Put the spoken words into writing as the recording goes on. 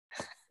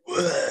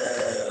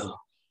Whoa.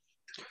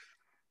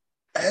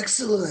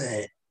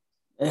 Excellent.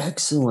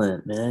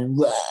 Excellent, man.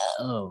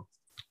 Wow.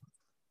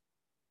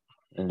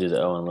 And do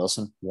the Owen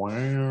Wilson.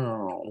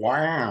 Wow.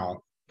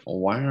 Wow.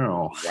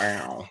 Wow.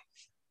 Wow.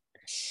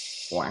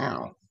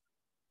 Wow.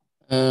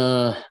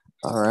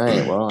 All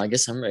right. Well, I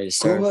guess I'm ready to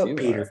start. Grow up,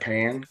 Peter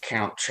Pan.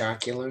 Count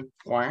Chocula.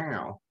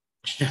 Wow.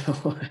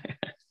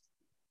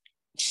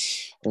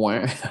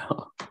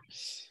 Wow.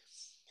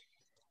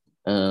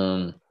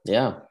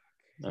 Yeah.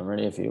 I'm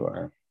ready if you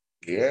are.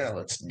 Yeah,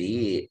 let's do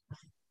it.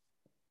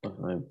 With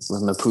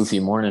my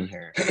poofy morning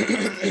here.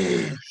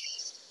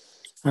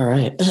 All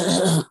right.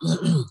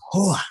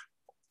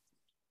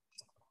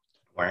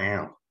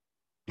 Wow.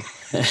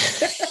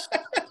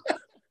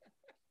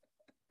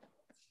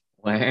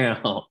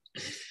 Wow.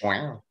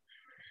 Wow.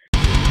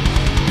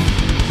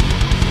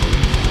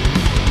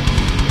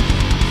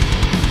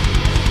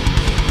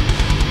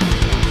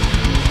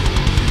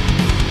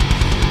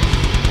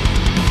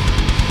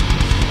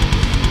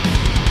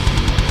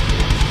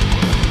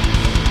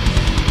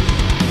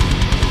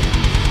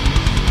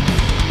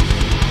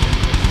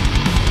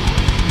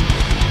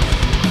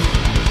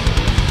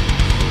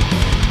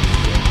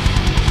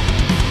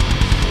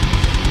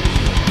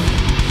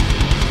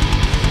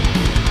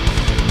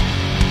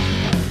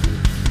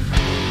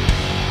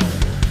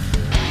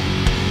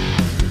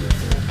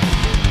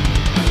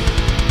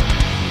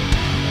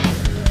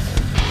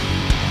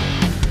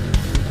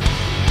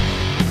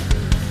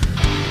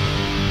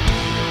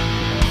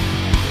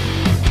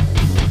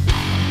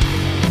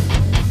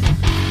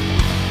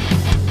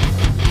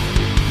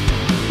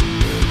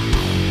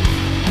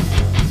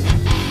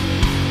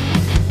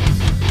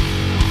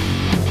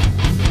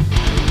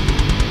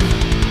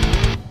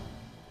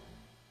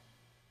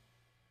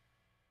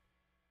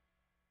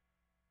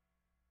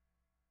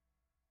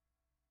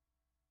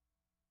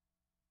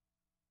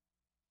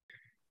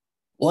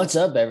 What's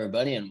up,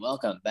 everybody, and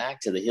welcome back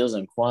to the Heels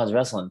and Quads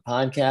Wrestling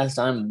Podcast.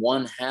 I'm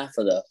one half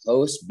of the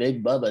host,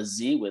 Big Bubba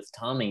Z, with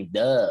Tommy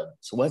Dubs.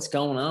 So what's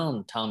going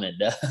on, Tommy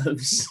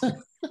Dubs?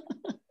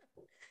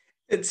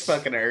 It's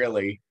fucking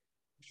early.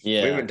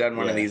 Yeah. We haven't done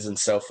one of these in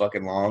so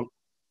fucking long.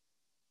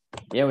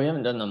 Yeah, we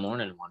haven't done the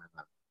morning one in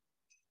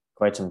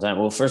quite some time.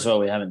 Well, first of all,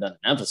 we haven't done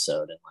an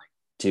episode in like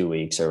 2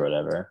 weeks or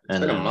whatever. It's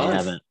been a month. We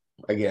haven't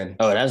again.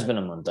 Oh, it has been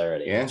a month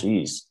already. Yeah.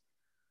 Jeez.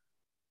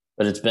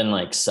 But it's been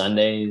like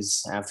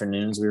Sundays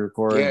afternoons we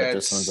record, but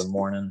this one's a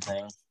morning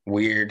thing.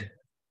 Weird.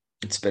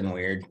 It's been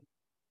weird.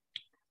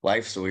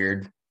 Life's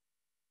weird.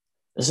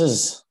 This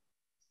is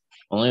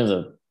I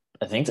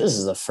think this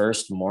is the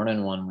first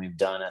morning one we've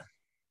done at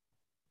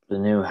the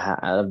new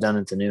I've done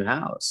at the new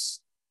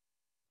house.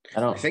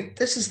 I think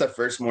this is the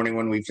first morning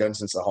one we've done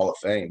since the Hall of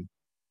Fame.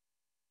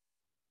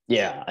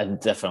 Yeah,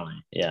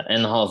 definitely. Yeah.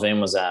 And the Hall of Fame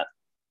was at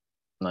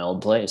my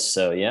old place.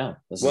 So yeah,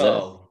 this is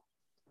it.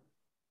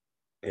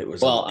 It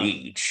was on the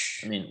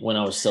beach. I mean, when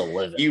I was still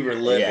living. You were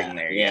living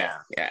there, yeah.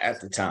 Yeah,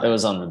 at the time. It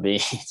was on the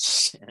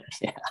beach.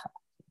 Yeah.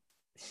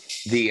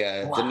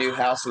 The new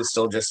house was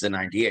still just an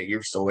idea. You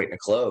were still waiting to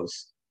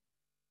close.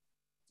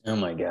 Oh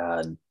my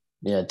God.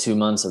 Yeah, 2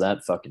 months of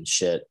that fucking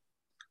shit.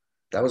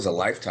 That was a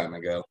lifetime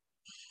ago.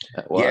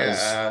 It was.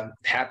 Yeah,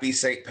 happy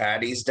St.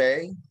 Patty's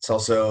Day. It's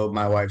also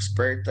my wife's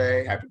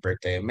birthday. Happy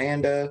birthday,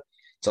 Amanda.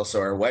 It's also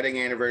our wedding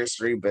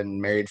anniversary.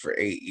 Been married for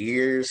 8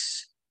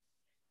 years.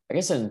 I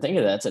guess I didn't think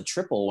of that. It's a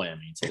triple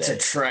whammy today. It's a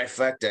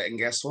trifecta. And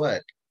guess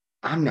what?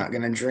 I'm not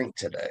going to drink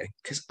today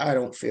because I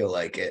don't feel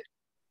like it.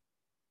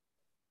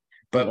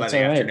 But by the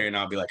afternoon,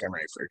 I'll be like, I'm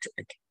ready for a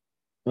drink.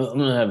 Well, I'm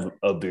going to have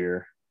a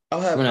beer.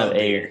 I'm going to have a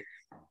beer.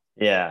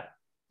 Yeah.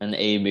 And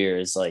A beer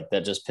is like,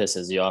 that just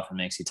pisses you off and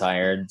makes you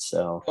tired.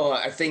 So, well,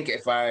 I think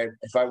if I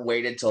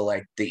waited till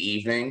like the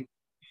evening,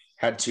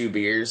 had 2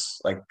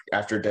 beers like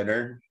after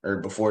dinner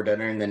or before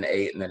dinner, and then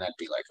ate, and then I'd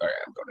be like, all right,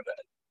 I'm going to bed.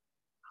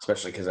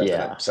 Especially because I've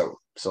been up so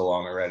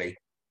long already.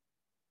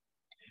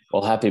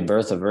 Well, happy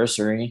birth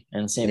anniversary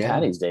and St.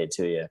 Patty's Day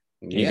to you.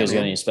 You guys got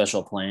any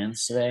special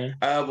plans today?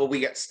 Well, we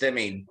got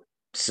stimming,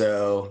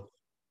 so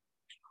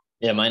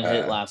yeah, mine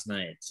hit last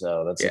night,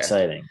 so that's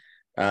exciting.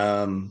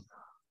 Well,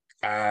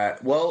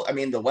 I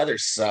mean, the weather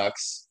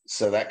sucks,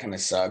 so that kind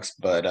of sucks.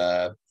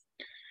 But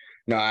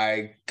no,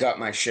 I got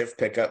my shift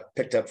picked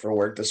up for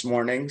work this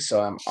morning,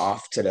 so I'm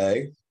off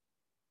today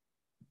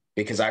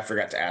because I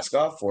forgot to ask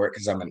off for it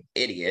because I'm an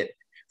idiot.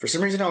 For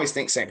some reason, I always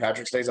think St.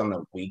 Patrick's Day is on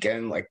the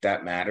weekend, like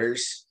that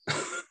matters.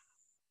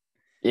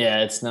 Yeah,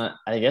 it's not.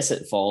 I guess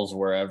it falls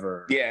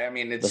wherever. Yeah, I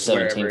mean, it's the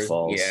 17th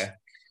falls. Yeah.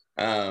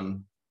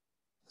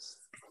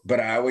 But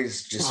I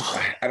always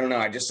I don't know.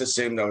 I just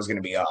assumed I was going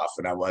to be off,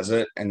 and I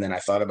wasn't. And then I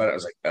thought about it. I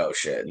was like, oh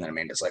shit. And then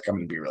Amanda's like, I'm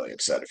going to be really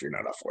upset if you're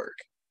not off work.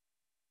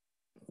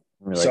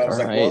 So I was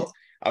like, well,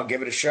 I'll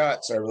give it a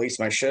shot. So I released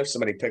my shift.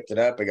 Somebody picked it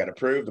up. I got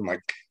approved. I'm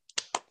like,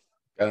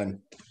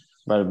 done.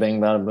 Bada bing,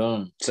 bada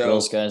boom. So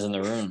those guys in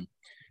the room.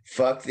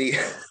 Fuck the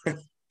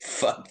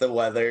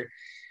weather.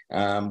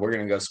 We're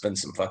gonna go spend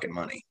some fucking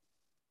money.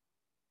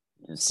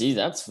 See,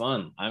 that's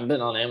fun. I've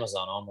been on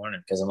Amazon all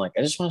morning because I'm like,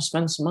 I just want to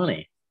spend some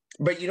money.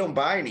 But you don't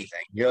buy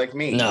anything. You're like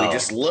me. We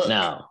just No, look.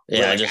 no. We're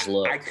Yeah, like, just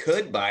look. I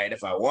could buy it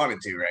if I wanted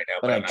to right now,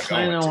 But but I I'm not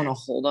kind going of want to to.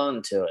 hold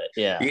on to it.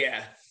 Yeah.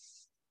 Yeah.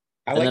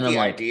 I And like then I'm the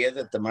like, idea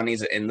that the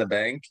money's in the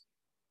bank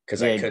because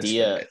the I could spend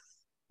idea it.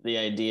 the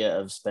idea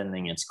of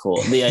spending it's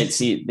cool.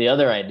 The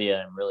other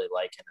idea I'm really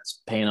liking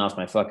is paying off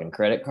my fucking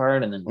credit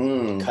card and then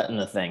Mm. cutting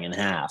the thing in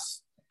half.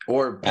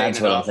 Or paying That's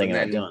it what I'm off and thinking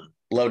about then doing.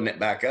 loading it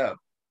back up.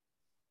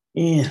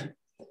 Yeah.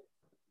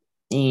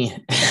 Yeah.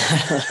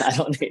 I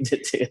don't need to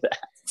do that.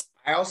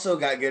 I also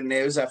got good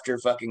news after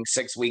fucking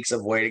 6 weeks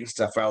of waiting since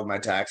I filed my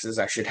taxes.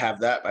 I should have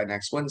that by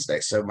next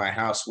Wednesday. So my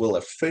house will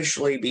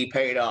officially be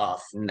paid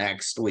off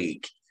next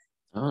week.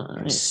 Oh,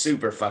 I'm nice.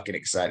 super fucking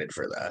excited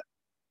for that.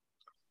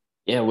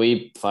 Yeah,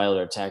 we filed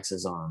our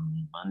taxes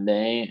on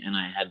Monday, and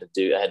I had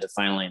to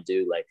finally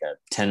do like a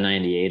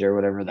 1098 or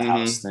whatever the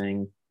house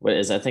thing. What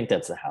is? I think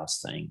that's the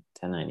house thing.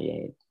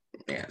 1098.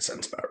 Yeah,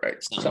 sounds about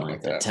right. Something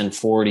like that.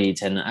 1040,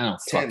 10. I don't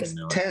 10, fucking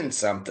know. 10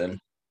 something.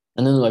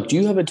 And then they're like, "Do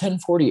you have a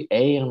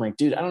 1040A?" And I'm like,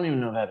 "Dude, I don't even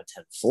know if I have a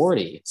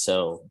 1040."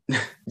 So,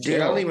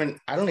 dude,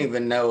 I don't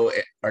even know.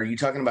 Are you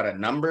talking about a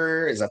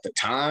number? Is that the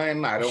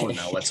time? I don't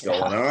know what's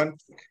going on.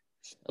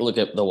 Look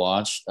at the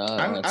watch.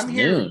 I'm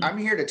here. Noon. I'm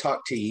here to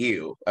talk to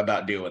you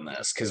about doing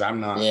this because I'm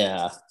not.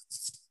 Yeah,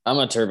 I'm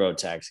a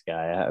TurboTax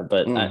guy,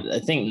 but I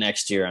think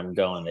next year I'm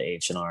going to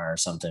H&R or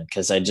something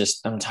because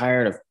I'm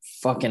tired of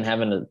fucking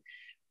having to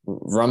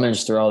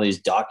rummage through all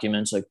these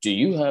documents. Like, do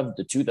you have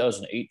the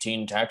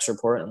 2018 tax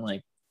report? I'm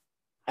like,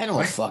 I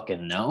don't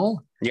fucking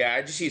know. Yeah,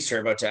 I just use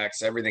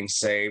TurboTax. Everything's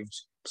saved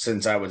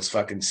since I was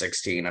fucking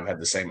 16. I've had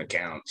the same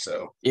account,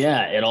 so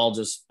yeah,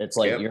 it's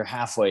like you're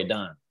halfway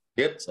done.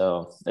 Yep.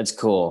 So it's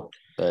cool.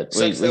 But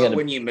we gotta,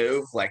 when you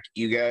move, like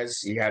you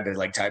guys, you had to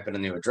like type in a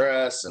new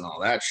address and all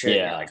that shit.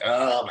 Yeah. You're like,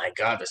 oh my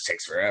God, this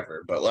takes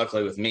forever. But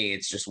luckily with me,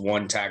 it's just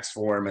one tax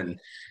form and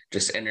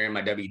just entering my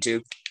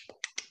W-2.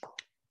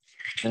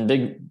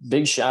 And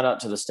big shout out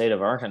to the state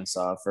of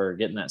Arkansas for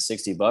getting that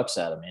 $60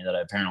 out of me that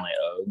I apparently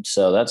owed.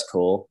 So that's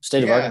cool.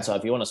 State of Arkansas,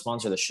 if you want to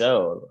sponsor the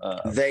show,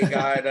 they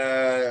got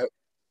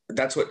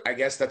that's what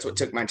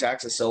took my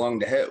taxes so long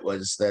to hit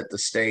was that the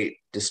state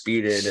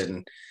disputed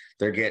and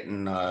they're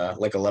getting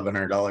like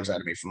 $1,100 out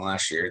of me from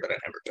last year that I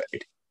never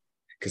paid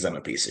because I'm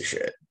a piece of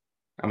shit.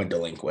 I'm a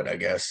delinquent, I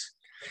guess.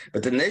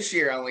 But then this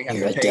year I only have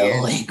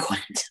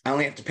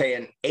to pay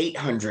an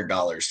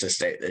 $800 to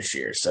state this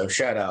year. So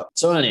shout out.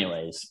 So,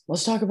 anyways,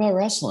 let's talk about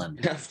wrestling.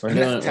 We're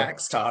doing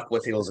tax talk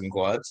with Heels and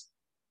Quads.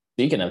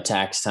 Speaking of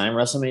tax time,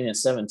 WrestleMania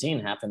 17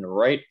 happened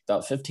right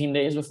about 15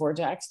 days before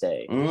tax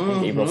day. I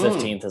think April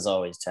 15th is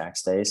always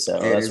tax day. So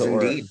that's what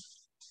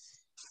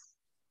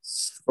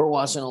we're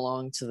watching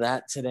along to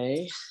that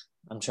today.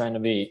 I'm trying to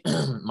be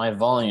my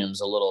volume's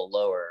a little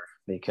lower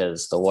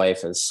because the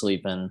wife is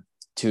sleeping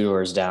 2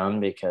 doors down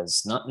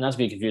because not to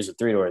be confused with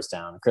 3 doors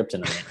down,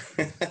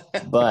 kryptonite.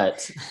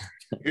 But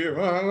if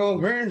I go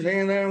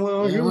crazy, then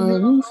will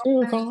you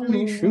still call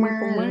me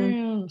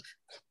Superman?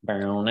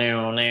 Now,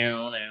 now,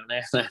 now,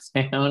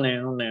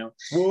 now, now.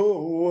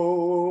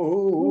 Whoa.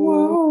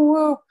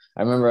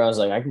 I remember I was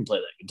like, I can play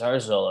that guitar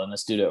solo, and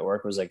this dude at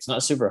work was like, it's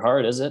not super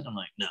hard, is it? I'm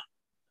like, no.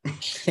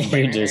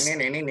 You just... So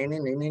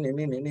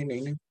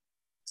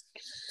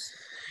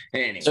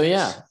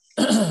yeah,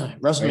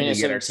 WrestleMania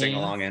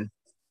 17.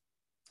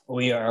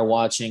 We are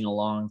watching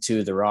along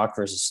to The Rock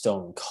versus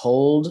Stone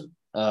Cold.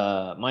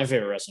 My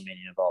favorite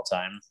WrestleMania of all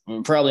time.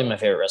 Probably my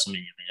favorite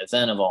WrestleMania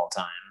event of all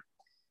time.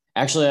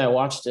 Actually, I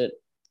watched it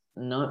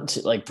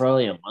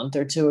probably a month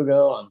or two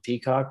ago on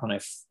Peacock when I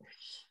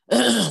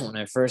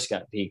first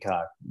got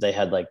Peacock. They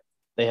have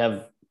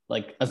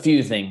a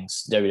few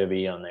things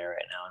WWE on there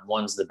right now, and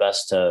one's the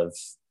best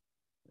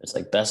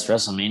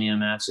WrestleMania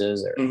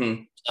matches or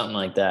something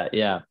like that.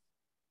 Yeah,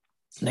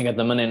 they got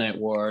the Monday Night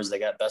Wars. They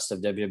got best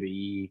of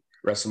WWE.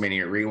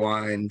 WrestleMania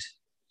Rewind,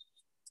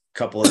 a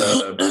couple of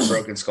the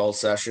Broken Skull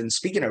sessions.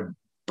 Speaking of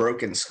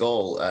Broken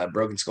Skull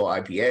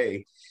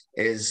IPA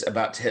is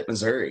about to hit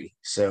Missouri.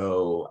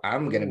 So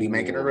I'm going to be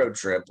making a road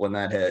trip when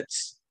that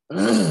hits.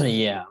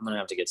 Yeah, I'm going to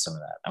have to get some of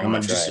that. I'm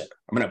going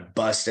to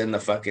bust in the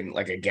fucking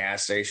like a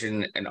gas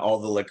station and all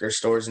the liquor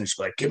stores and just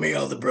be like, give me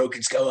all the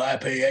Broken Skull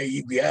IPA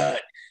you got.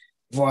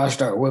 Before I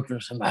start whipping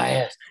some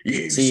ass.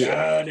 You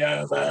son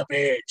of a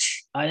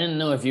bitch. I didn't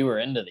know if you were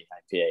into the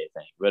IPA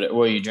thing,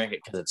 or you drink it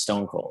because it's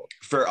Stone Cold.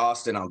 For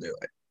Austin, I'll do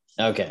it.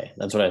 Okay,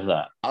 that's what I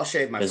thought. I'll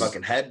shave my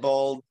fucking head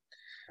bald.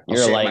 I'll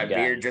shave my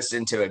beard just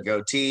into a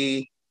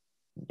goatee.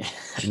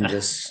 And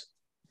just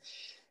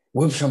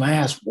whip some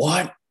ass.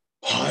 What?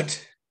 Oh,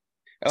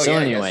 so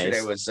yeah,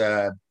 yesterday was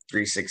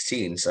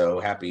 3/16, so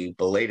happy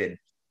belated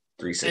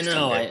 3/16. I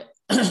know.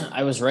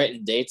 I was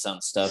writing dates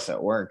on stuff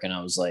at work, and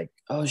I was like,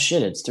 oh,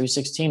 shit, it's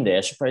 3/16 day.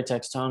 I should probably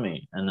text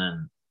Tommy. And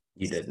then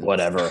you didn't.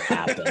 Whatever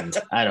happened.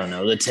 I don't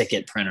know. The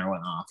ticket printer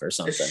went off or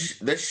something.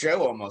 This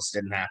show almost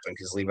didn't happen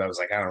because Levi was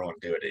like, I don't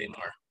want to do it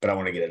anymore, but I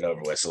want to get it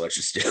over with, so let's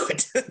just do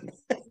it.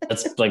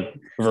 That's like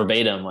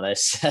verbatim what I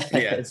said.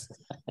 Yeah.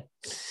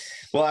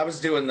 Well, I was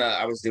doing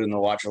the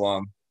watch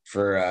along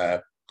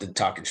for the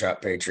Talking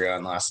Shop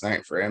Patreon last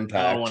night for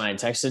Impact. Oh, when I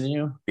texted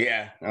you?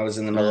 Yeah, I was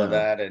in the middle of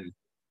that, and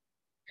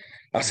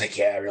I was like,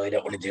 yeah, I really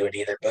don't want to do it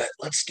either, but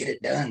let's get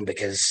it done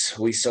because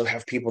we still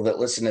have people that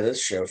listen to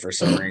this show for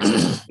some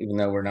reason, even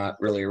though we're not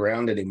really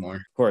around anymore.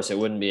 Of course, it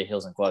wouldn't be a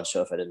Heels and Quads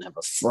show if I didn't have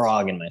a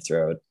frog in my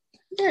throat.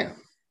 Yeah.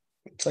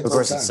 It's like of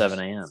course, it's 7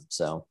 a.m.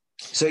 So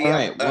yeah,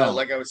 right, well,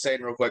 like I was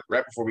saying real quick,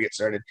 right before we get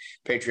started,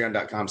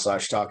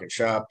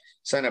 patreon.com/talkandshop.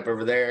 Sign up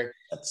over there.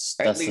 That's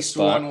at least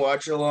one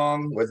watch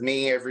along with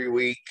me every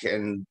week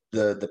and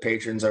the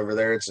patrons over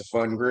there. It's a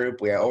fun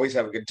group. We always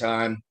have a good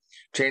time.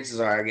 Chances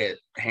are I get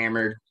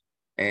hammered,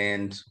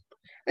 and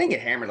I didn't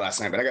get hammered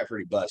last night, but I got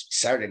pretty buzzed.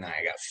 Saturday night,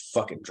 I got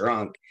fucking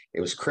drunk. It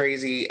was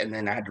crazy. And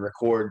then I had to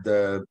record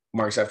the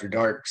Marks After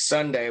Dark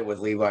Sunday with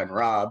Levi and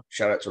Rob.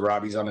 Shout out to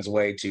Rob. He's on his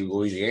way to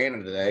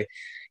Louisiana today.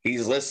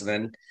 He's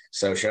listening.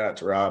 So shout out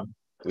to Rob.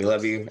 We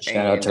love you.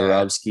 Shout out to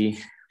Robski.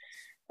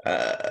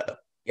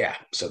 Yeah,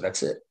 so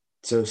that's it.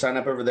 So sign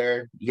up over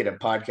there. You get a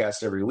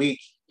podcast every week.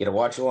 You get a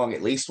watch along,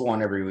 at least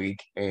one every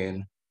week.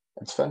 And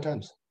it's fun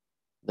times.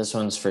 This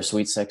one's for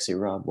sweet, sexy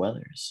Rob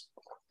Weathers.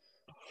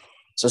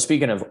 So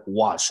speaking of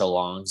watch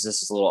alongs,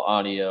 this is a little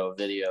audio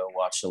video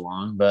watch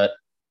along. But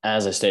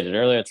as I stated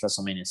earlier, it's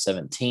WrestleMania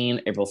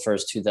 17, April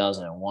 1st,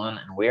 2001.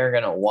 And we are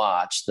going to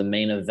watch the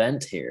main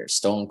event here,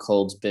 Stone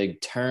Cold's Big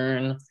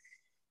Turn.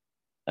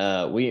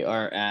 We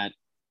are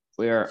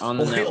on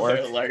the network.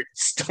 Alert,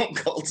 Stone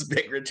Cold's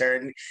Big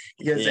Return,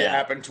 because it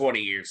happened 20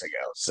 years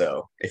ago.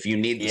 So if you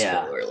need the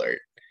spoiler alert.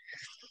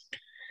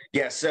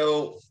 Yeah,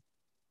 so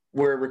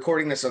we're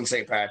recording this on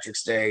St.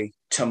 Patrick's Day.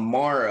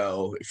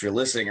 Tomorrow, if you're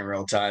listening in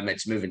real time,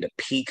 it's moving to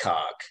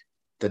Peacock,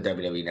 the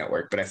WWE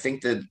network. But I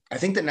think the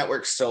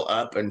network's still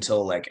up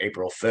until like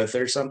April 5th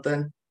or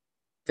something. I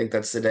think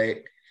that's the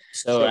date.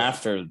 So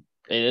after it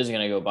is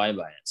going to go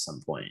bye-bye at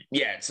some point.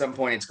 Yeah, at some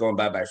point it's going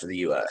bye-bye for the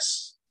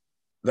U.S.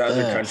 The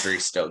other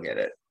countries still get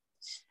it.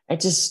 I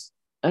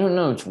don't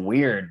know. It's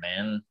weird,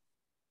 man.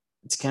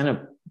 It's kind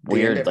of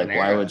weird. Like,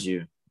 why would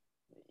you?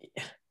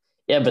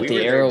 Yeah, but the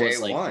era was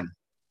like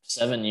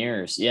 7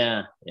 years.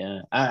 Yeah.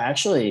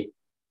 It's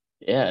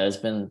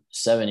been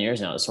 7 years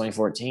now. It's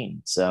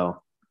 2014.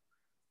 So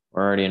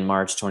we're already in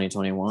March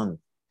 2021.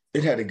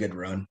 It had a good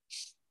run.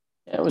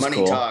 Yeah, it was Money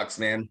cool. talks,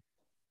 man.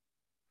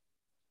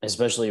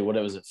 Especially what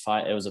it was at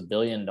it was $1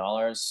 billion,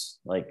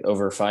 like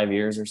over 5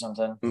 years or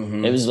something.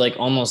 Mm-hmm. It was like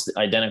almost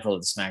identical to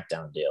the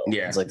SmackDown deal.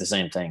 Yeah, it's like the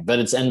same thing, but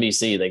it's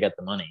NBC. They got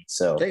the money,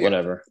 so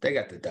whatever. They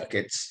got the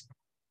ducats.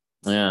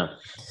 Yeah.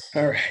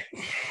 All right.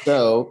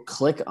 So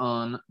click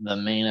on the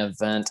main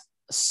event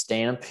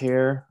stamp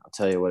here. I'll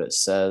tell you what it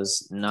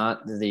says.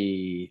 Let's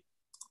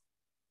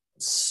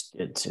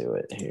get to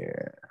it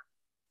here.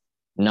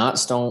 Not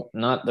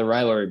the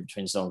rivalry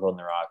between Stone Cold and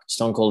The Rock.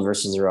 Stone Cold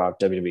versus The Rock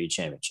WWE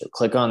Championship.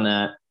 Click on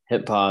that.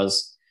 Hit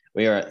pause.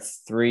 We are at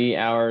 3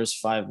 hours,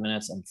 5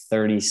 minutes, and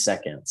 30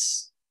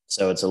 seconds.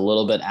 So it's a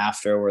little bit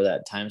after where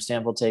that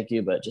timestamp will take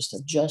you, but just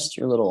adjust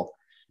your little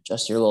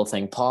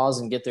thing.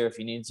 Pause and get there if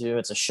you need to.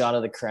 It's a shot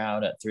of the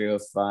crowd at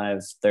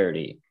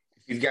 3:05:30.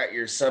 You've got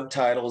your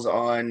subtitles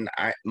on.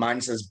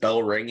 Mine says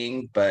bell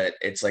ringing, but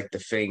it's like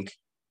the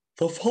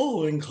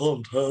following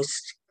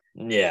contest.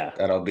 Yeah.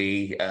 That'll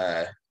be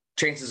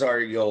chances are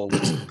you'll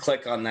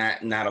click on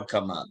that and that'll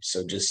come up.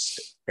 So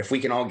just if we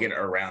can all get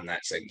around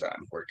that same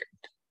time, we're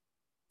good.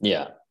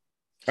 Yeah.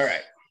 All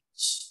right.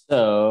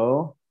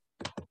 So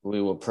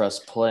we will press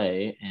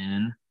play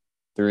in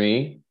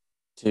 3,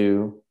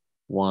 2,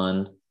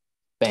 1,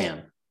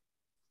 bam.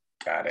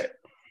 Got it.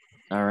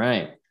 All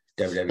right.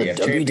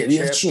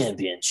 WWF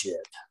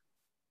Championship.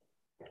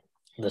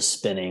 The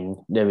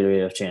spinning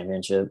WWF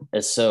Championship.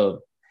 It's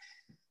so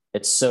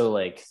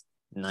like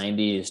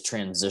 90s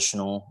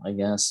transitional, I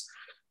guess.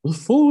 The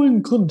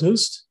following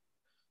contest.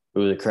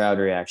 Ooh, the crowd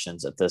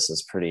reactions at this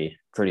is pretty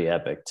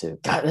epic too.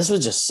 God, this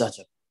was just such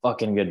a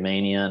fucking good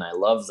Mania, and I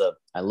love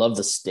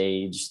the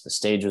stage. The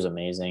stage was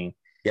amazing.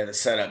 Yeah, the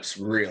setup's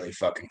really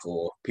fucking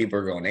cool. People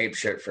are going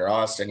apeshit for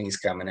Austin. He's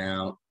coming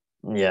out.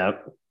 Yeah.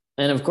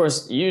 And of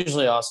course,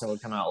 usually Austin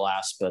would come out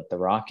last, but The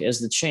Rock is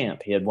the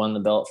champ. He had won the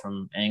belt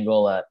from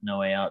Angle at No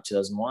Way Out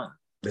 2001.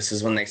 This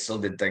is when they still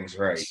did things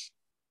right.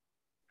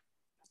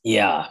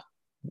 Yeah.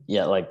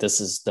 Yeah, like this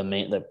is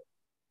the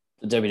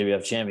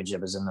WWF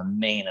Championship is in the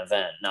main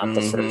event, not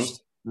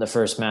the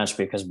first match,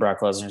 because Brock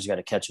Lesnar's got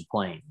to catch a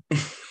plane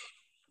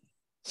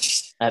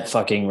at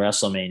fucking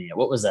WrestleMania.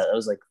 What was that? That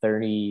was like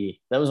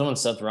 30. That was when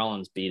Seth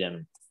Rollins beat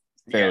him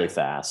fairly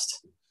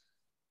fast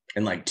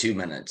in like 2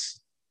 minutes.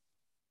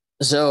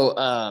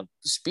 So,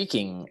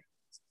 speaking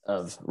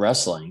of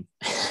wrestling,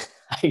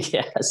 I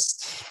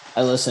guess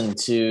I listened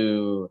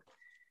to,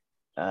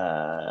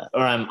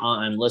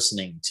 I'm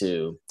listening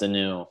to the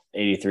new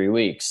 83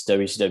 Weeks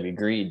WCW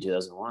Greed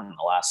 2001,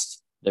 the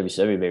last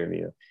WCW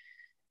pay-per-view,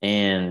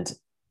 and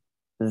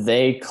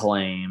they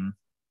claim,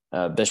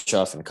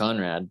 Bischoff and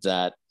Conrad,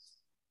 that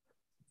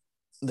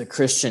the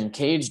Christian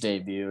Cage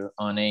debut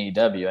on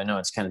AEW, I know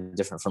it's kind of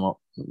different from what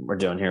we're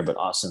doing here, but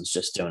Austin's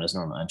just doing his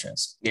normal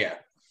entrance. Yeah.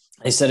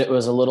 They said it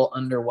was a little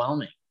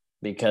underwhelming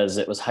because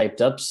it was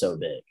hyped up so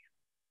big.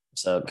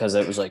 So, because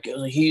it was like, it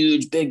was a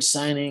huge, big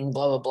signing,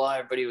 blah, blah, blah.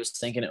 Everybody was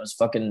thinking it was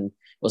fucking,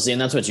 well, see,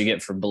 and that's what you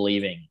get for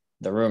believing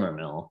the rumor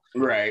mill.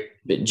 Right.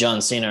 But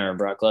John Cena or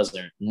Brock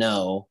Lesnar,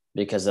 no,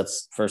 because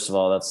that's, first of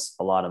all, that's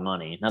a lot of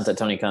money. Not that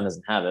Tony Khan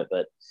doesn't have it,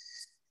 but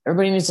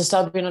everybody needs to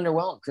stop being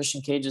underwhelmed.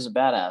 Christian Cage is a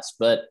badass,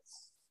 but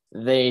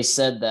they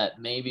said that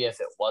maybe if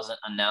it wasn't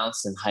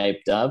announced and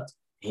hyped up,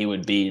 he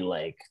would be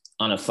like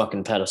on a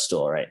fucking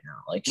pedestal right now.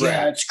 Like,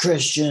 yeah, it's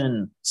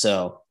Christian.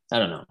 So I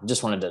don't know.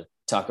 Just wanted to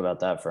talk about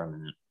that for a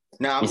minute.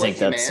 No, I'm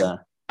with you, man.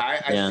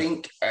 I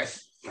think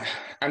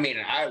I mean,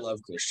 I love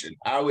Christian.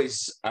 I've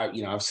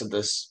said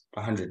this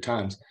 100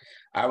 times.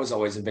 I was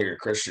always a bigger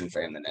Christian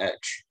fan than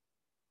Edge.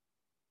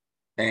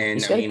 And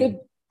he's got a good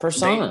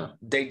persona.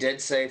 They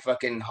did say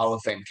fucking Hall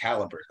of Fame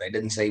caliber. They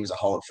didn't say he was a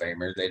Hall of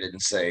Famer. They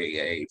didn't say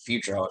a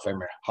future Hall of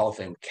Famer. Hall of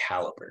Fame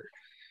caliber.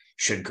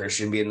 Should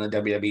Christian be in the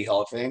WWE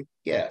Hall of Fame?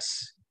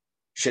 Yes.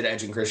 Should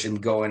Edge and Christian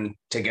go in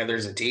together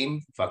as a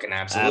team? Fucking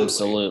absolutely.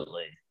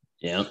 Absolutely.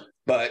 Yeah.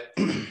 But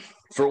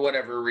for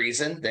whatever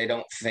reason, they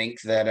don't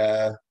think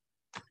that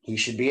he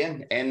should be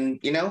in. And,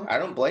 I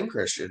don't blame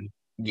Christian.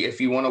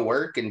 If you want to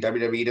work and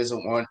WWE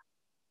doesn't want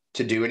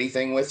to do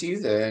anything with you,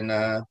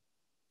 then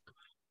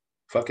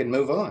fucking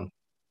move on.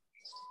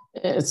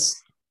 It's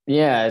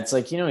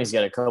like, he's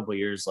got a couple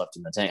years left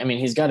in the tank. I mean,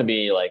 he's got to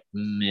be like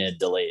mid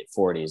to late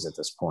 40s at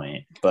this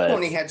point.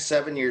 But he had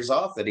 7 years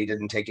off that he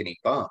didn't take any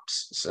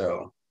bumps.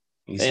 So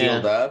he's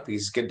healed up.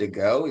 He's good to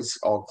go. He's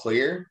all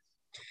clear.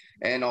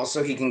 And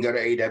also he can go to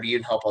AEW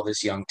and help all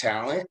this young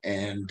talent.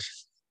 And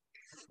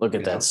look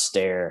at that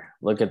stare.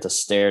 Look at the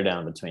stare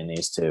down between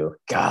these two.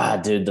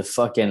 God, dude,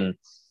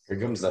 here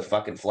comes the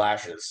fucking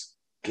flashes.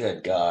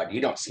 Good God.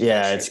 You don't see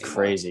that it's anymore.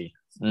 Crazy.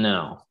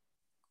 No.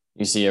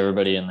 You see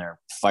everybody in their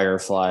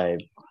Firefly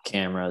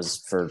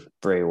cameras for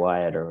Bray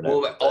Wyatt or whatever.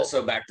 Well, but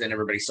also back then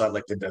everybody saw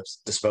like the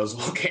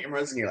disposable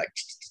cameras and you're like,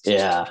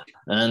 yeah.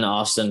 And then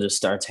Austin just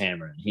starts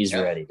hammering. He's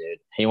ready, dude.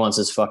 He wants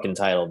his fucking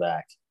title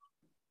back.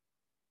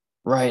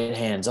 Right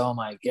hands. Oh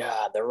my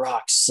God. The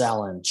Rock's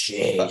selling.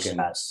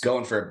 Jesus.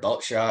 Going for a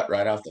belt shot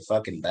right off the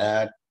fucking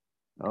bat.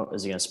 Oh,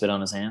 is he going to spit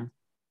on his hand?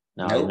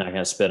 No, nope. He's not going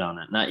to spit on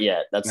it. Not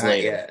yet. That's not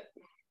later. Yet.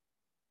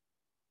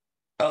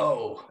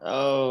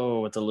 Oh,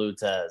 with the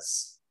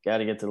Lutez. Got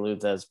to get the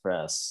Lutez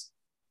press.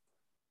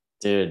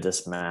 Dude,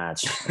 this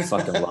match. I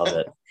fucking love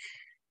it.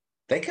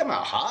 They come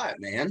out hot,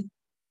 man.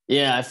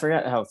 Yeah, I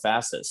forgot how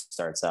fast it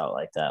starts out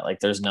like that. Like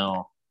there's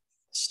no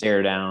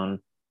stare down.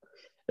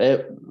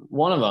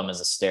 One of them is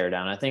a stare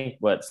down. I think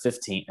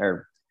 15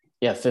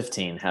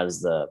 has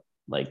the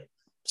like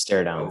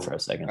stare down for a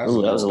second. That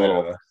was a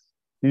little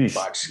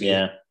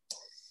yeah.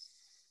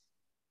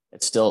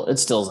 It's still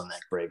a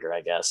neck breaker,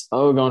 I guess.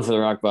 Oh, going for the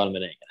rock bottom,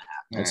 it ain't gonna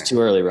happen. It's too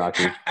early,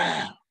 Rocky.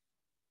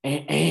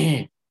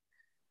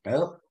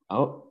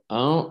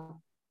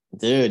 Oh,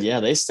 dude, yeah,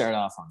 they start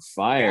off on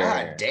fire.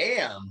 God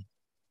damn.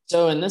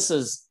 So, and this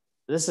is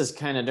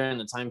kind of during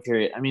the time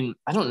period. I mean,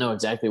 I don't know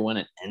exactly when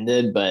it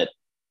ended, but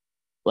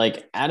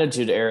like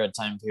Attitude Era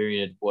time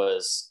period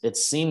it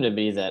seemed to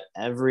be that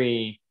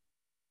every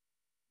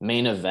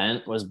main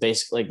event was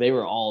basically like they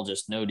were all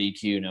just no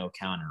DQ, no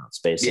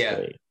countouts,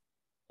 basically. Yeah.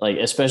 Like,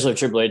 especially if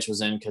Triple H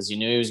was in, because you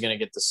knew he was going to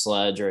get the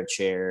sledge or a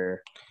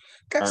chair.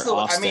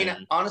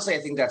 Honestly, I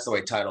think that's the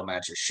way title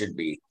matches should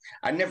be.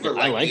 I never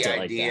liked the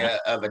idea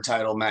of a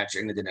title match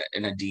in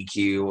a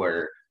DQ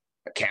or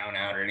a count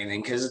out or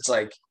anything, because it's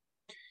like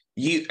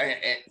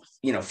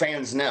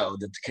fans know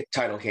that the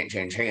title can't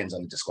change hands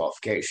on a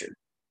disqualification,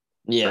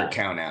 or a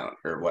count out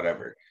or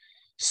whatever.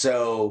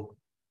 So,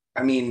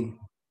 I mean,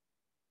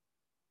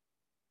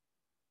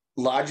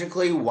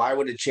 logically, why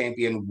would a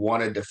champion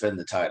want to defend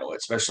the title,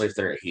 especially if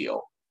they're a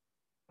heel?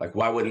 Like,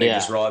 why wouldn't they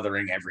just roll out of the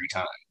ring every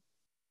time?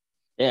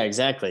 Yeah,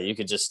 exactly. You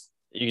could just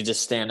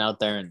stand out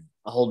there and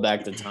hold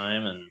back the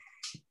time and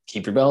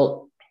keep your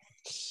belt.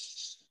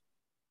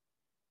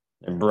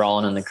 They're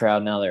brawling in the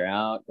crowd now. They're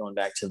out, going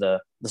back to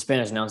the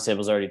Spanish announce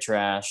table's already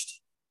trashed.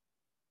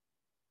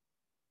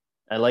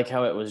 I like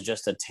how it was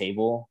just a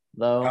table,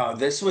 though. Oh,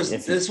 this was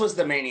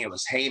the Mania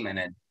was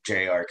Heyman and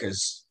JR,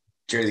 because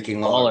Jerry the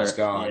King Lawler was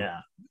gone.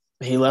 Yeah.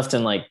 He left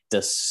in like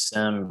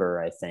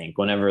December, I think,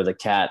 whenever the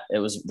cat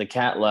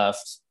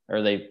left,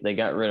 or they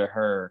got rid of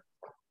her.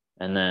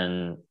 And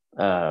then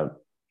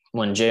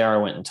when JR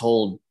went and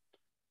told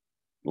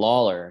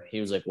Lawler, he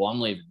was like, well,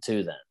 I'm leaving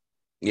too then.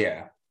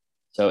 Yeah.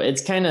 So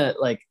it's kind of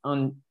like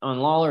on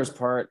Lawler's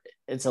part,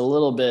 it's a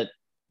little bit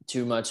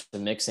too much of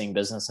mixing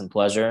business and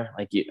pleasure.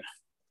 Like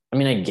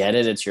I get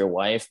it. It's your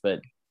wife, but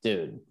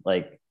dude,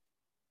 like.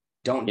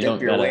 Don't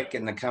dip your wick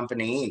in the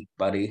company,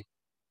 buddy.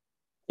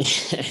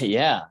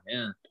 Yeah.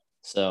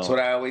 So that's what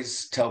I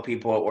always tell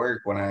people at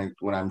work when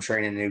I'm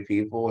training new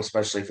people,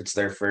 especially if it's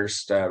their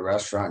first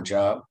restaurant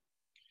job.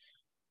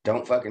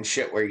 Don't fucking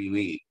shit where you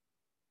eat.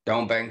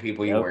 Don't bang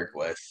people you work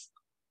with.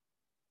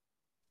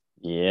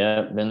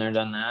 Yeah, been there,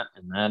 done that,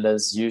 and that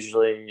is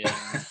usually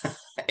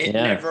it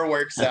never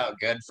works out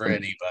good for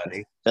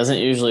anybody. Doesn't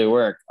usually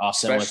work.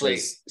 Especially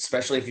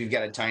if you've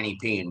got a tiny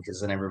peen,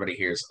 because then everybody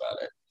hears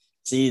about it.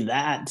 See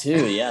that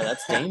too? Yeah,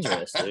 that's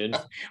dangerous, dude.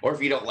 Or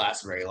if you don't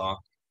last very long.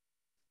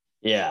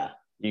 Yeah,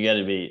 you got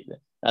to be.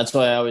 That's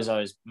why I was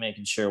always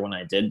making sure when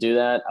I did do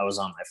that, I was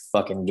on my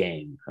fucking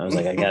game. I was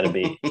like, I gotta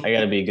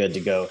be good to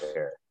go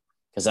here,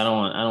 because I don't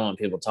want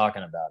people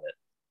talking about it.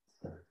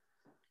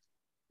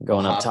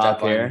 Going up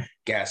top here,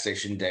 gas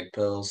station dick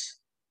pills.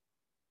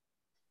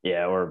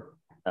 Yeah, or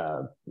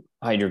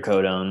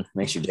hydrocodone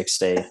makes your dick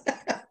stay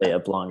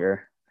up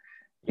longer.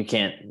 You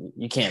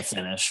can't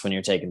finish when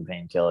you're taking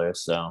painkillers,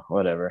 so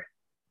whatever.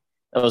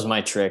 That was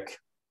my trick,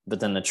 but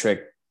then the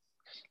trick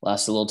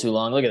lasted a little too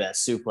long. Look at that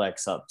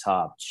suplex up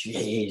top.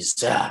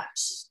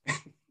 Jesus.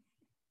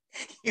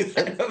 You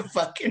had a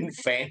fucking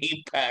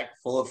fanny pack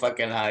full of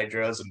fucking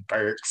hydros and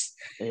perks.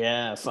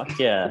 Yeah, fuck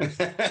yeah.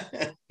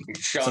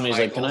 Somebody's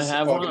like, "Can I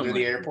have one?" I'm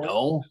like,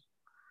 no.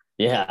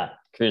 Yeah,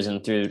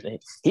 cruising through.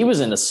 He was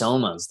into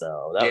somas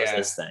though. That was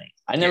his thing.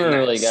 I never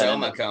really got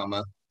soma into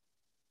coma.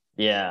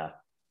 Yeah,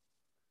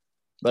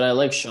 but I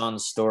like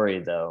Sean's story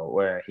though,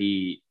 where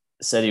he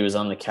said he was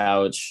on the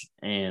couch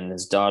and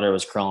his daughter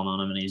was crawling on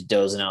him and he's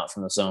dozing out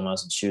from the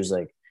somas, and she was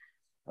like,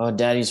 "Oh,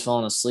 Daddy's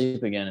falling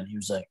asleep again," and he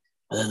was like,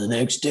 "And then the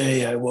next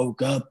day I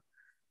woke up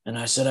and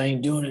I said I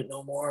ain't doing it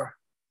no more."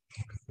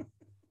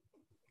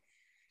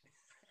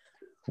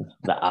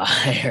 The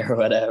eye or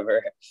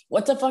whatever.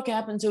 What the fuck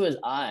happened to his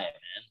eye,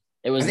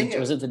 man? Was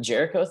it the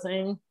Jericho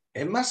thing?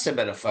 It must have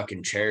been a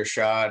fucking chair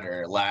shot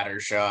or a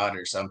ladder shot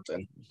or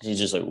something. He's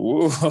just like,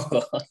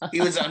 whoa. He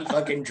was on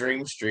fucking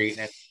Dream Street.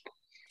 And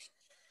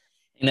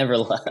he never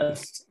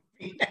left.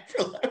 He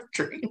never left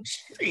Dream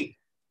Street.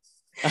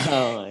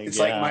 Oh my It's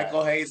like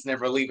Michael Hayes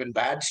never leaving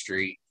Bad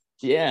Street.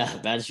 Yeah,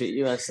 Bad Street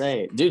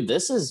USA. Dude,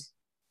 this is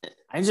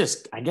I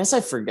guess I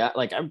forgot.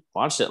 Like, I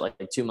watched it like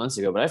 2 months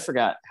ago, but I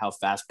forgot how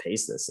fast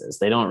paced this is.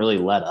 They don't really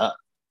let up.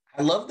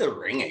 I love the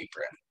ring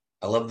apron.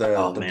 I love the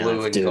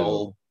blue and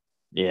gold.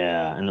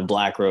 Yeah, and the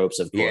black ropes,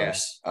 of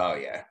course. Yeah. Oh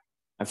yeah.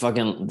 I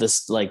fucking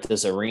this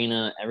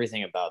arena,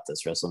 everything about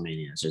this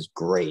WrestleMania is just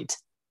great.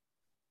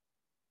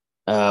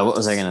 What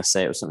was I gonna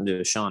say? It was something to do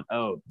with Sean.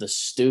 Oh, the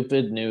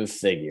stupid new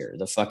figure,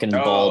 the fucking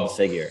bald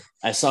figure.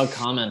 I saw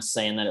comments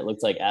saying that it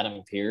looked like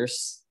Adam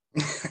Pearce.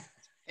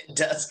 It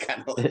does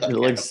kind of look it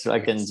looks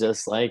fucking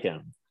just like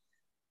him.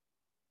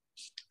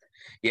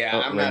 Yeah,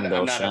 I'm not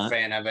a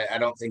fan of it. I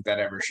don't think that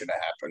ever should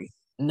have happened.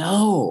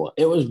 No,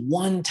 it was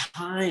one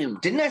time.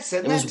 Didn't I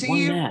send that to you? It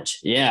was one match.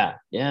 Yeah.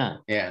 Yeah.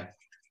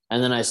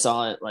 And then I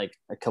saw it like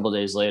a couple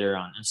days later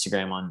on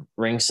Instagram on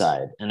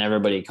Ringside, and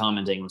everybody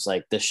commenting was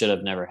like, "This should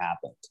have never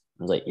happened."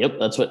 I was like, "Yep,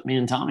 that's what me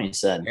and Tommy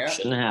said. Yeah.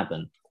 Shouldn't have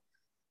happened.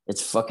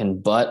 It's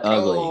fucking butt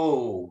ugly."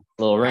 Oh,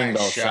 little ring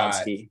bell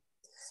Shotsky.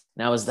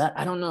 Now is that?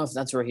 I don't know if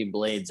that's where he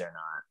blades or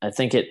not. I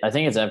think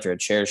it's after a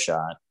chair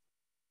shot.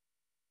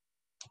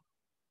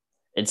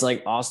 It's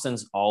like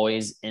Austin's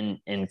always in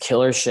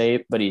killer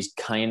shape, but he's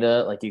kind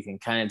of like, you can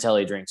kind of tell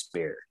he drinks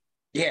beer.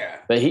 Yeah.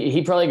 But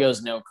he probably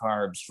goes no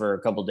carbs for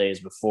a couple days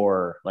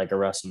before like a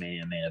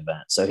WrestleMania main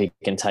event. So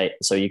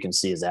so you can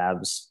see his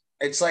abs.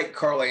 It's like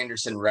Carl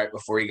Anderson right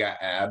before he got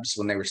abs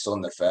when they were still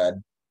in the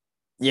Fed.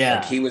 Yeah.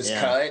 Like he was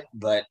cut,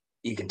 but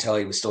you can tell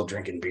he was still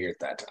drinking beer at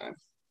that time.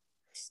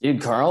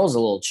 Dude, Carl's a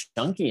little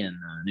chunky in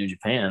New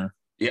Japan.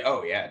 Yeah.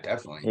 Oh yeah,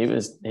 definitely.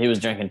 He was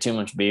drinking too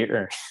much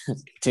beer,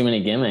 too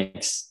many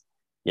gimmicks.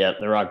 Yeah,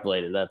 The Rock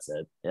bladed. That's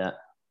it. Yeah.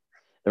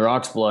 The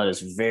Rock's blood is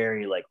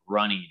very like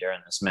runny during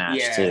this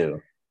match too.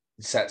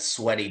 It's that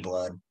sweaty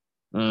blood.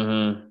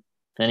 Mm-hmm.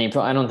 And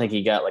I don't think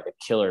he got like a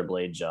killer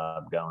blade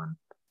job going.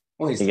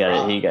 Well, he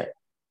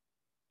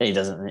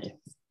doesn't.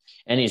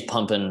 And he's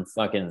pumping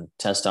fucking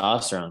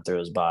testosterone through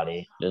his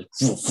body, just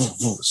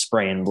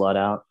spraying blood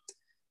out.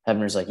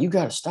 Hebner's like, "You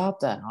got to stop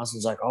that." And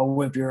Austin's like, "I'll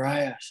whip your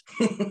ass.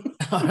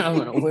 I'm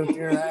going to whip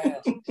your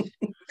ass."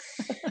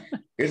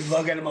 Get the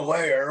fuck out of my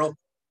way, Earl.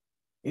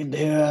 Get the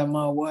hell out of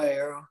my way,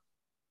 Earl.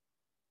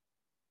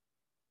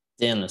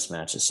 Damn, this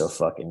match is so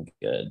fucking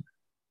good.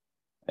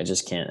 I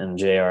just can't. And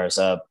JR is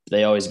up.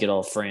 They always get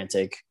all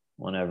frantic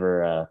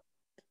whenever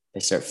they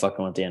start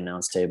fucking with the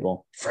announce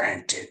table.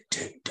 Frantic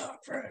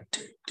tick-tock,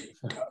 frantic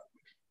tick-tock.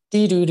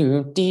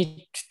 Dee-doo-doo,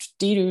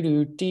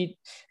 dee-doo-doo, dee.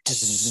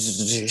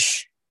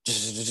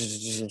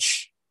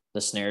 The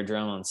snare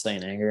drum on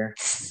Saint Anger.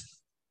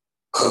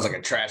 Sounds like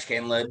a trash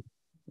can lid.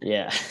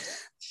 Yeah.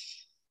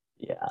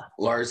 Yeah.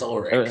 Lars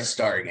Ulrich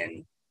starring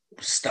in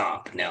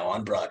Stomp now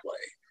on Broadway.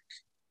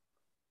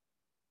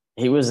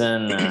 He was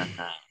in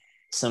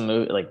some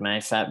movie like My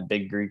Fat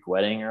Big Greek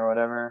Wedding or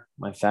whatever.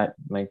 My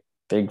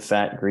Big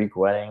Fat Greek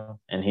Wedding.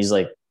 And he's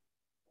like,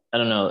 I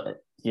don't know.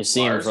 You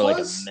see him for like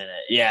a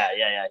minute. Yeah.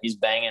 He's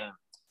banging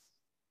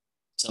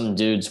some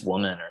dude's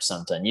woman or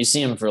something. You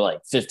see him for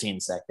like 15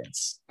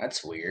 seconds.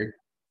 That's weird.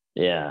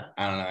 Yeah.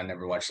 I don't know. I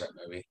never watched that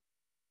movie.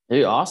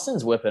 Dude,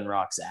 Austin's whipping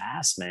Rock's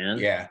ass, man.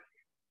 Yeah.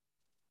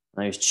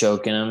 Like he's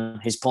choking him.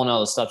 He's pulling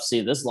all the stuff.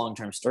 See, this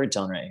long-term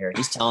storytelling right here.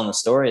 He's telling the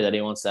story that he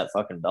wants that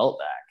fucking belt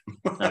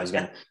back. Now he's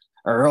going,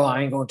 "Earl,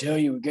 I ain't going to tell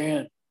you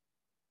again.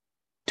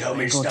 Tell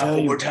me to stop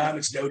one more time.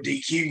 It's no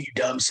DQ, you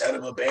dumb son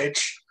of a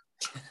bitch."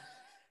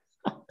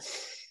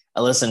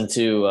 I listened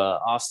to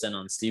Austin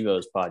on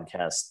Steve-O's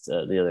podcast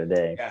the other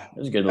day. Yeah. It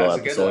was a good little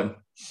episode.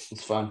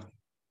 It's fun.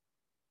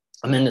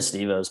 I'm into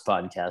Steve-O's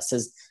podcast.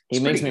 He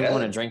makes me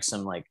want to drink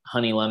some like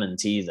honey lemon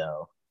tea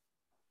though.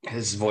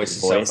 His voice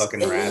is so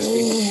fucking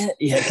raspy.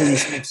 Yeah, because he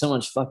smokes so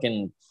much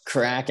fucking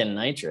crack and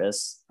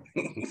nitrous.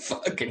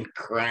 Fucking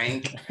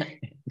crank.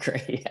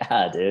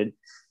 Yeah, dude.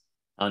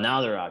 Oh,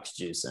 now the Rock's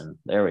juicing.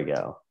 There we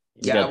go.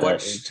 I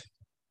watched.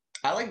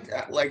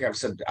 Like I've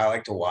said, I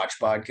like to watch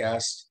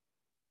podcasts.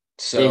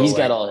 So yeah, he's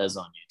got all his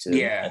on YouTube.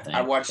 Yeah,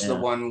 I watched the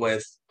one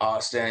with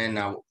Austin.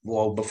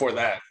 Before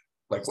that,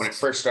 like when it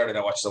first started,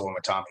 I watched the one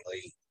with Tommy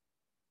Lee.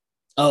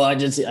 Oh, I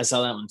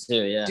saw that one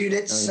too. Yeah, dude,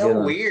 it's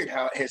so weird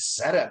how his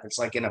setup. It's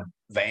like in a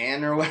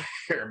van or whatever,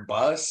 or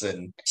bus,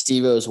 and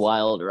Steve-O's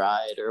Wild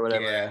Ride or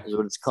whatever is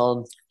what it's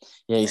called.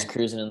 Yeah, he's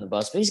cruising in the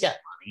bus, but he's got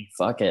money.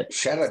 Fuck it.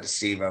 Shout out to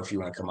Steve-O if you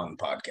want to come on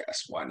the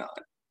podcast. Why not?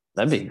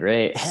 That'd be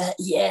great.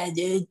 Yeah,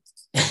 dude.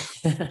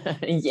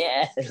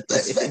 Yeah,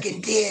 let's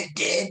fucking do it,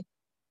 dude.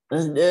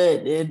 Let's do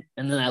it, dude.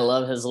 And then I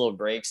love his little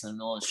breaks in the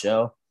middle of the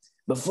show.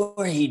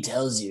 Before he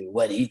tells you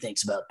what he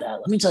thinks about that,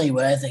 let me tell you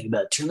what I think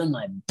about trimming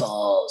my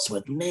balls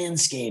with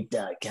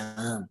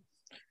manscaped.com.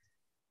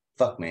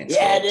 Fuck Manscaped.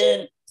 Yeah,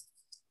 dude.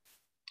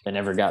 They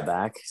never got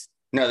back.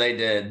 No, they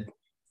did.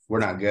 We're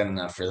not good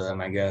enough for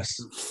them, I guess.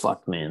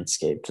 Fuck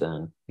Manscaped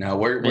then. No,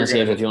 we're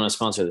Manscaped if you want to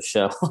sponsor the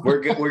show. We're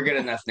good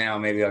enough now.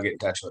 Maybe I'll get in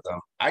touch with them.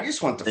 I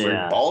just want the free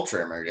ball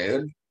trimmer,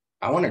 dude.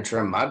 I want to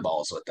trim my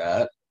balls with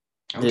that.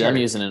 I'm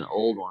using an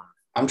old one.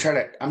 I'm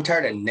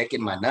tired of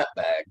nicking my nut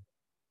bag.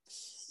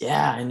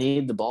 Yeah, I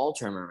need the ball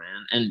trimmer,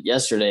 man. And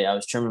yesterday I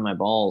was trimming my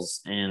balls,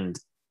 and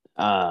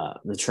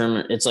the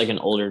trimmer, it's like an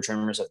older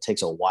trimmer, so it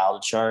takes a while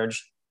to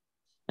charge.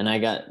 And I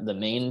got the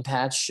main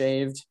patch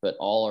shaved, but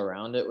all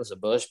around it was a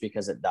bush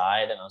because it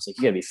died. And I was like,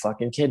 you gotta be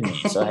fucking kidding me.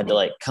 So I had to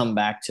like come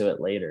back to it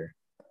later.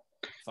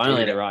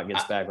 Finally, The Rock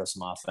gets back with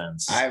some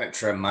offense. I haven't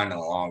trimmed mine in a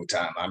long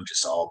time. I'm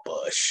just all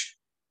bush.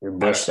 You're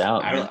bushed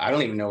out. I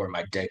don't even know where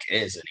my dick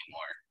is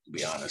anymore. To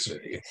be honest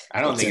with you,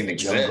 I don't think it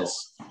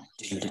exists.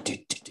 You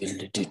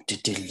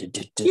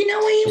know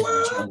where you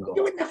are?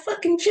 You're in the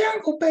fucking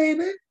jungle,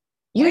 baby.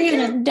 You're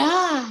gonna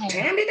die.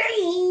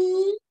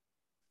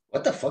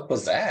 What the fuck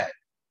was that?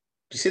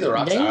 Did you see The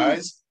Rock's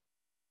eyes?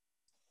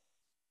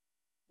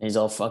 He's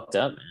all fucked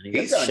up, man.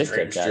 He's on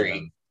Dream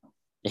Street.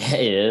 Yeah,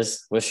 he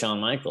is with Shawn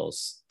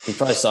Michaels. He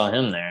probably saw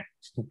him there.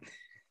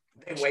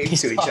 They waved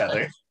to each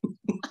other.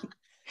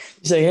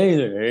 He's like, hey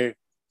there.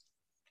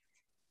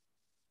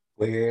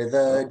 We're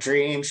the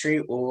Dream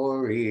Street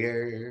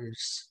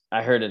Warriors.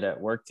 I heard it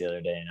at work the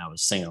other day, and I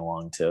was singing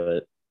along to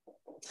it.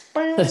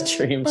 The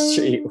Dream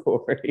Street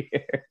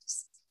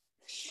Warriors.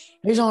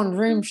 He's on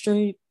Dream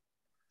Street.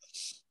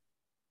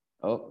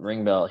 Oh,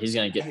 ring bell. He's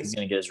gonna get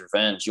his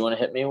revenge. You want to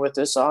hit me with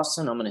this,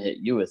 Austin? I'm gonna hit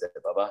you with it,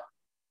 Bubba.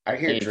 I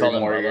hear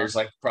Dream Warriors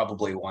like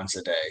probably once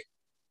a day.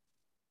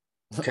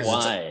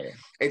 Why?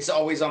 It's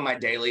always on my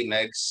daily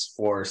mix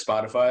for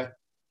Spotify.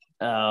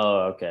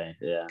 Oh, okay.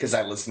 Yeah. Because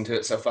I listen to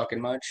it so fucking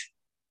much.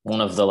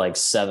 One of the like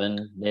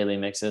 7 daily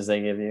mixes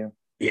they give you.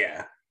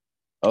 Yeah.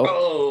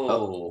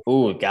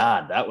 Oh,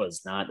 God, that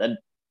was not that.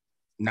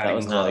 That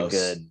was not a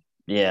good.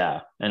 Yeah,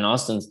 and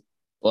Austin's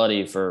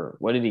bloody for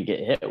what did he get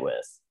hit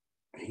with?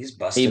 He's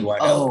busted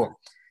wide open.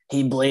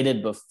 He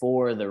bladed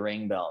before the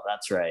ring bell.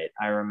 That's right.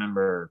 I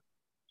remember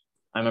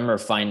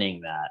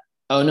finding that.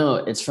 Oh no,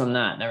 it's from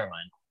that. Never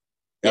mind.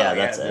 Yeah,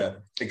 that's it.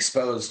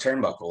 Exposed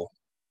turnbuckle.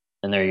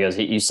 And there he goes.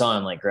 You saw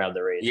him like grab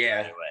the razor. Yeah.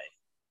 Anyway.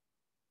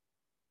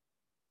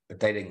 But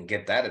they didn't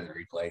get that in the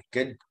replay.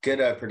 Good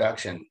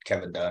production,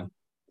 Kevin Dunn.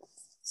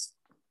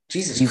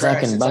 Jesus you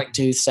Christ. You fucking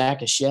bucktooth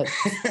sack of shit.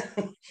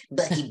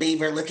 Bucky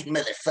Beaver looking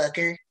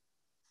motherfucker.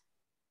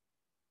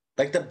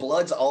 Like the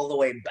blood's all the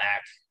way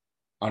back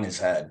on his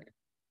head.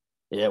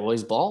 Yeah, well,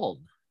 he's bald.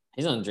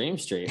 He's on Dream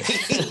Street.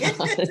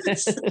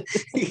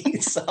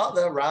 He saw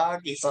The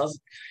Rock. He saw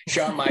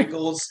Shawn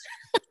Michaels.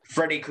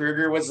 Freddy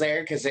Krueger was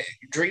there because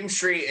Dream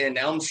Street and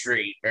Elm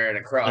Street are at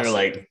a cross. They're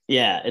like,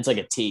 yeah, it's like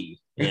a T.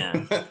 Yeah.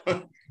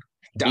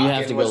 You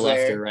have to go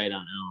left or right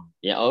on Elm.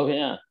 Yeah. Oh,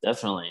 yeah,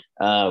 definitely.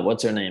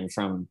 What's her name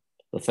from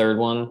the third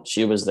one?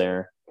 She was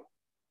there.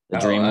 The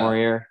Dream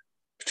Warrior.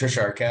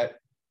 Patricia Arquette.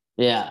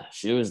 Yeah,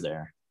 she was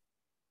there.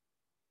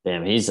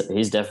 Damn, he's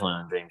definitely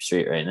on Dream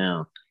Street right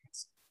now.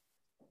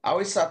 I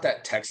always thought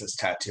that Texas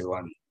tattoo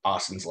on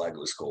Austin's leg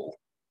was cool.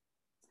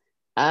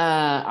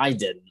 I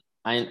didn't.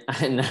 I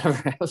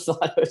never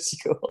thought it was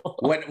cool.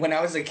 When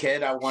I was a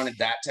kid, I wanted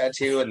that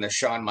tattoo and the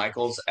Shawn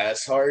Michaels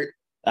S heart.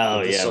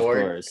 Oh yeah, sword.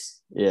 Of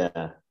course.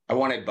 Yeah. I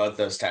wanted both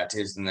those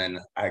tattoos, and then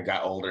I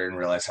got older and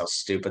realized how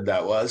stupid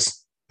that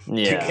was.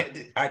 Yeah. To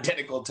get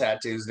identical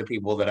tattoos to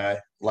people that I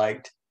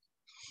liked.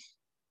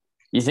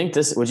 You think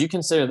would you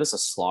consider this a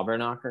slobber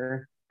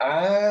knocker?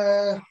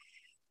 On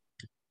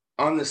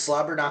the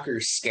slobber knocker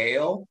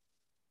scale,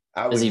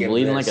 is he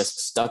bleeding like a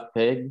stuck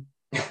pig?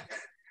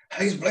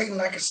 He's bleeding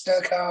like a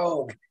stuck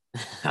hog.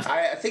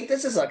 I think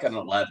this is like an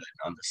 11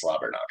 on the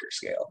slobber knocker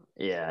scale.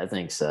 Yeah, I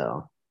think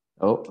so.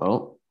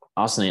 Oh,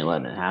 Austin ain't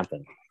letting it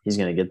happen. He's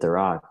gonna get The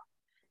Rock.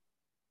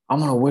 I'm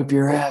gonna whip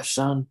your ass,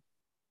 son.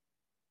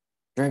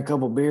 Drink a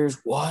couple beers.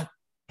 What?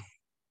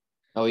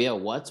 Oh yeah,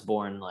 What's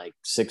born like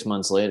 6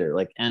 months later,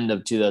 like end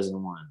of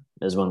 2001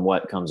 is when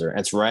What comes around.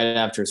 It's right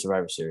after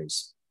Survivor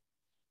Series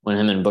when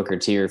him and Booker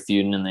T are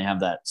feuding and they have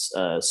that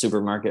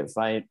supermarket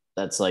fight.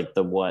 That's like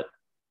the What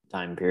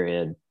time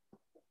period.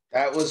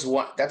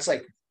 That's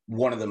like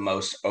one of the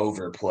most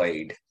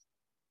overplayed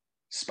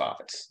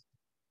spots.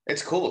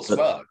 It's cool as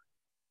fuck.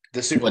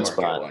 The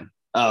supermarket one.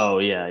 Oh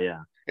yeah.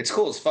 It's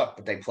cool as fuck,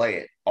 but they play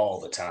it all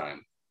the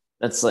time.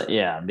 That's like,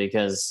 yeah,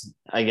 because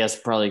I guess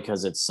probably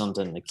because it's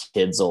something the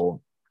kids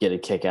will get a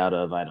kick out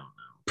of. I don't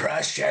know.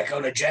 Price check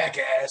on a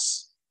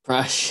jackass.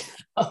 Price.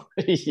 Oh,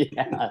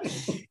 yeah.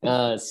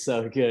 It's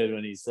so good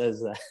when he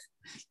says that.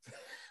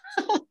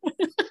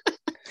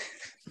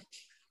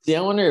 See,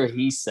 I wonder if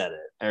he said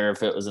it or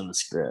if it was in the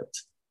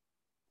script.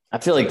 I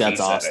feel like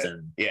that's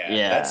Austin.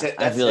 Yeah. That's it.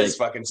 That's his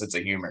fucking sense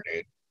of humor,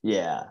 dude.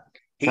 Yeah.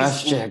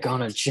 Price check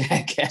on a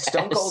jackass.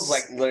 Stone Cold's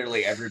like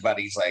literally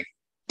everybody's like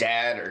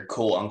dad or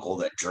cool uncle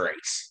that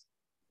drinks.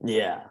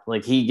 Yeah,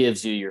 like he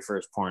gives you your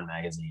first porn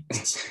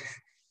magazines.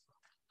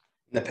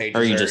 The pages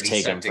or you just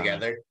take them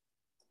together.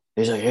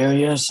 He's like, hell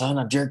yeah, son,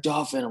 I jerked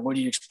off in them. What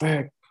do you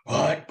expect?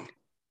 What?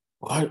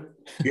 What?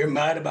 You're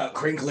mad about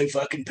crinkly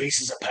fucking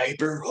pieces of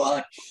paper?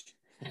 What?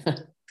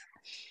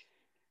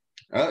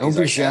 Don't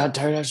be shy.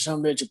 Tear that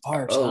son bitch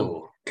apart, son.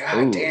 Oh,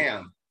 god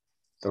damn.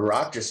 The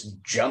Rock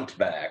just jumped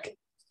back.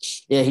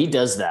 Yeah, he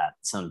does that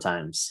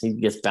sometimes. He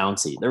gets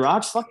bouncy. The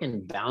Rock's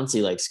fucking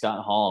bouncy like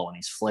Scott Hall when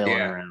he's flailing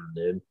around,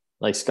 dude.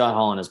 Like Scott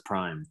Hall in his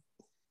prime.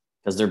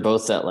 Because they're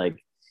both that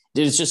like,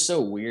 dude, it's just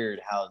so weird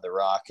how The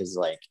Rock is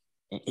like,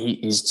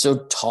 he's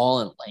so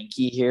tall and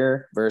lanky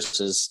here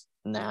versus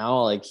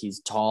now, like he's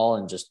tall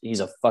and just,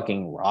 he's a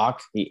fucking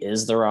rock. He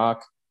is The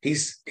Rock.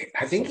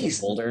 I think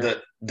he's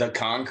older. The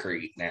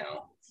concrete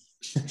now.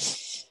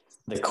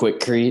 The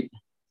quickcrete.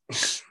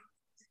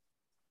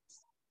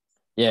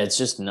 Yeah, it's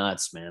just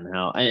nuts, man.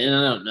 I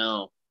don't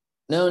know.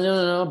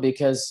 No,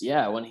 because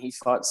when he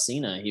fought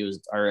Cena, he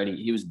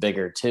was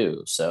bigger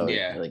too. So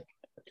like,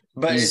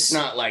 but it's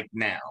not like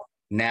now.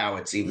 Now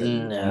it's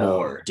even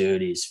more,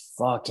 dude. He's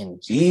fucking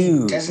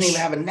huge. He doesn't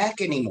even have a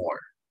neck anymore.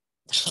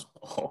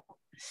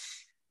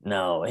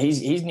 No,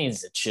 he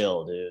needs to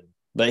chill, dude.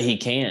 But he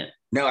can't.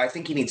 No, I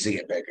think he needs to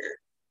get bigger.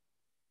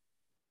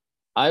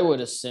 I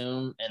would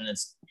assume, and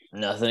it's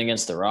nothing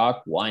against The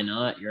Rock. Why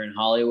not? You're in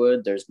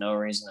Hollywood. There's no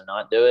reason to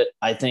not do it.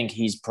 I think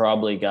he's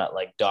probably got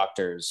like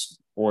doctors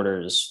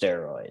orders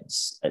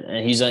steroids,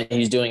 and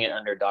he's doing it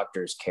under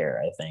doctor's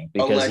care. I think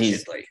because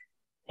allegedly.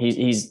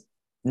 he's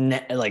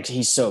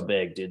so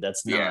big, dude.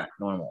 That's not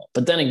normal.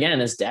 But then again,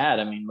 his dad.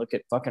 I mean, look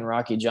at fucking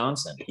Rocky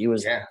Johnson. He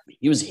was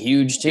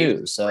huge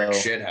too. So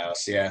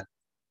shithouse. Yeah.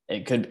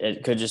 It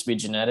could just be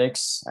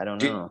genetics. I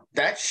don't know.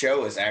 That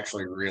show is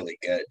actually really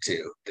good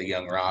too. The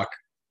Young Rock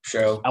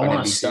show. I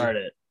want to start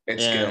it.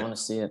 It's good. I want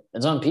to see it.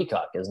 It's on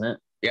Peacock, isn't it?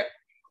 Yep.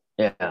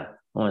 Yeah. I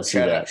want to see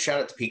that. Shout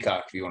out to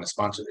Peacock if you want to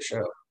sponsor the show.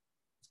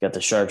 He's got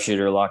the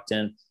sharpshooter locked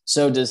in.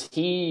 So does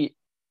he,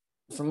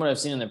 from what I've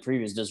seen in the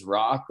previews, does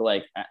Rock,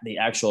 like the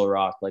actual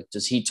Rock, like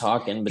does he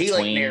talk in between? He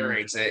like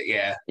narrates it,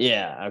 yeah.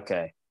 Yeah,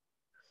 okay.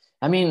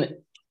 I mean,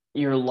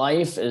 your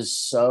life is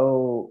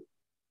so...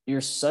 You're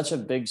such a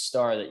big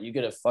star that you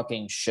get a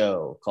fucking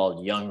show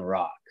called Young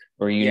Rock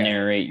where you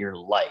narrate your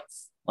life.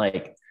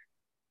 Like,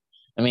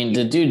 I mean,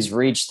 the dude's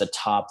reached the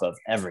top of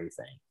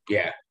everything.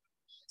 Yeah.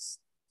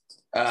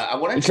 I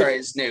want to try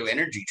his new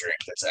energy drink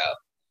that's out.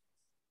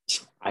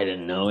 I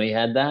didn't know he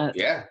had that.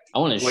 Yeah. I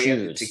want his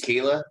shoes.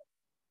 Tequila.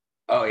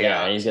 Oh,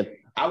 yeah. He's got...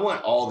 I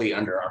want all the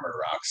Under Armour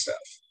Rock stuff.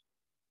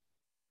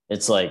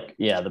 It's like,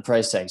 the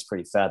price tag's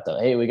pretty fat, though.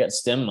 Hey, we got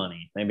STEM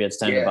money. Maybe it's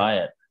time to buy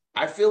it.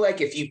 I feel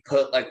like if you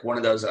put like one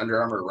of those Under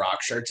Armour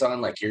Rock shirts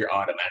on, like you're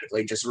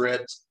automatically just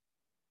ripped.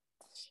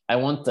 I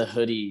want the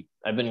hoodie.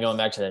 I've been going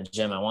back to that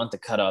gym. I want the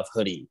cutoff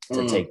hoodie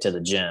to take to the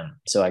gym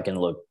so I can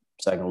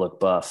look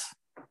buff.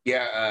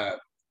 Yeah.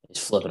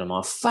 He's flipping them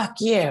off.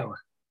 Fuck you.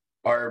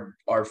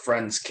 Our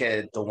friend's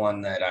kid, the one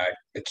that I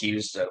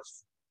accused of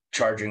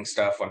charging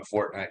stuff on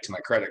Fortnite to my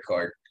credit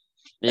card.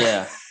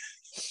 Yeah.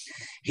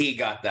 He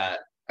got that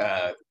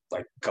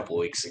like a couple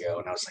of weeks ago,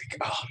 and I was like,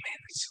 oh man,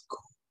 that's so cool.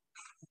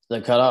 The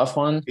cutoff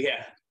one?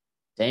 Yeah.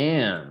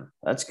 Damn,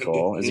 that's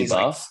cool. Is he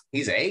buff? Like,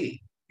 he's 8.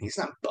 He's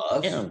not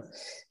buff. Damn,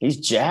 he's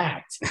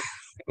jacked.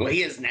 Well,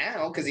 he is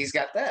now because he's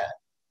got that.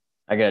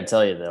 I gotta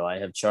tell you though, I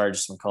have charged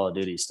some Call of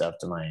Duty stuff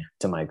to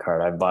my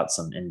card. I've bought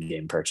some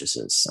in-game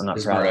purchases. I'm not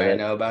proud of it.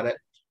 Know about it?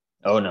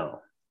 Oh no.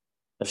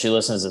 If she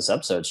listens to this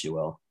episode, she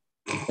will.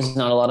 It's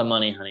not a lot of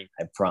money, honey.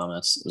 I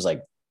promise. It was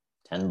like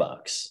 $10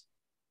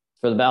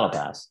 for the battle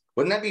pass.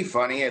 Wouldn't that be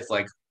funny if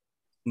like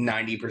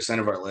 90%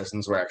 of our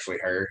listens were actually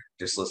her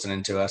just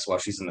listening to us while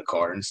she's in the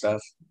car and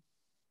stuff?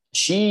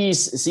 She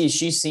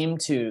seemed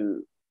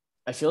to,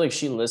 I feel like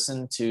she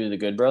listened to the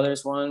Good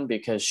Brothers one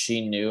because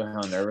she knew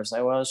how nervous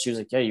I was. She was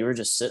like, yeah, you were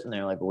just sitting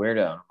there like a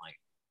weirdo. And I'm like,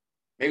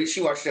 maybe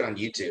she watched it on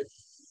YouTube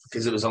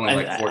because it was only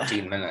like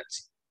 14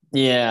 minutes.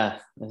 Yeah,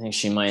 I think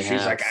she might have.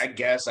 She's like, I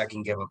guess I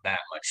can give him that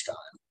much time.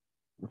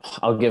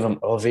 I'll give him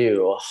a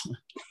view.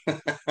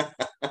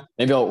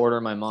 Maybe I'll order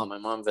my mom. My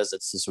mom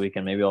visits this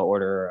weekend. Maybe I'll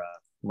order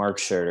Mark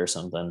shirt or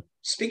something.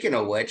 Speaking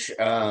of which,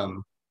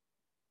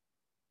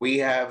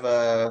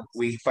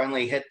 we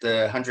finally hit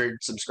the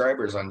 100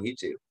 subscribers on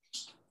YouTube.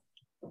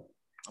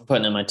 I'm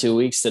putting in my 2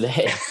 weeks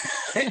today.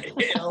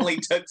 It only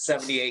took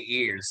 78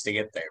 years to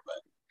get there, but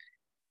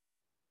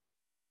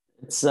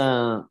it's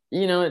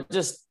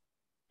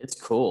it's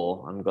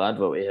cool. I'm glad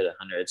we hit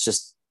 100. It's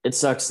just, it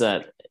sucks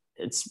that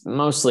it's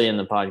mostly in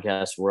the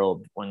podcast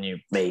world. When you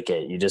make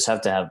it, you just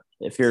have to have,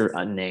 if you're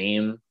a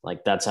name,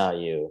 like that's how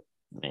you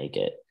make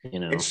it,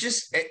 It's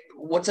just,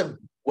 what's the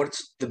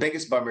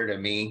biggest bummer to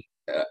me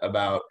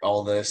about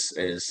all this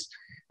is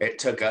it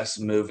took us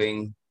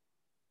moving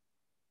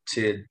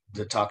to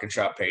the Talking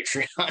Shop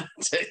Patreon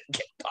to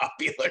get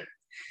popular.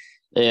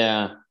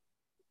 Yeah.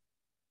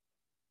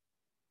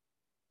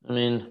 I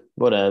mean,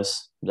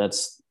 whatevs.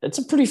 It's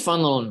a pretty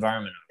fun little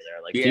environment over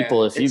there. Like, yeah,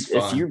 people,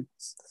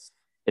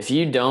 if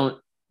you don't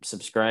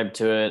subscribe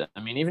to it, I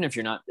mean, even if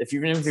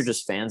you're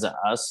just fans of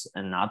us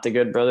and not the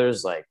Good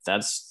Brothers, like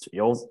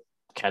you'll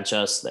catch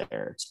us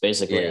there. It's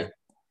basically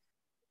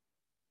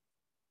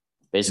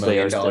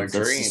our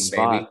dream,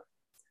 baby.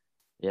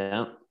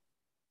 Yeah.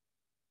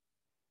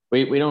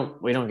 We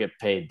don't get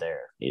paid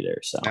there either.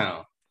 So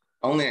no,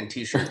 only on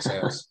t-shirt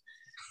sales.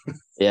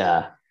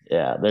 Yeah.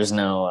 There's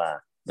no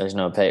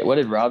pay. What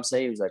did Rob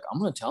say? He was like, I'm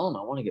gonna tell him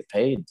I want to get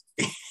paid.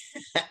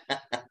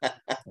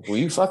 Will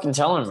you fucking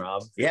tell him,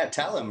 Rob? Yeah,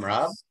 tell him,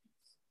 Rob.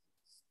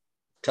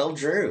 Tell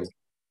Drew.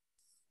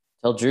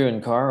 Tell Drew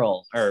and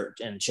Carl,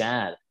 and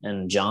Chad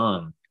and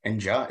John. And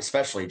John,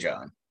 especially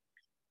John.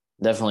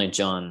 Definitely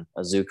John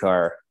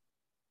Azukar.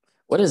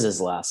 What is his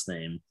last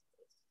name?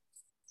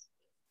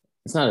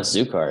 It's not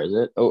Azukar, is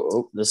it?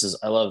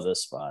 I love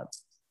this spot.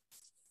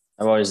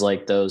 I've always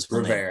liked those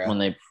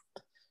Rivera.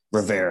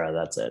 Rivera,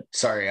 that's it.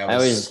 Sorry, I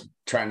was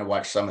trying to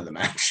watch some of the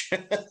match.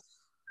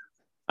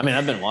 I mean,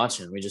 I've been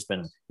watching. We've just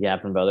been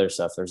yapping about other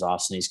stuff. There's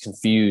Austin. He's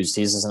confused.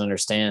 He doesn't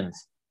understand.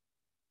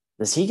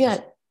 Does he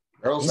get...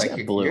 Girl's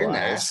like, blue you're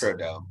eyes. In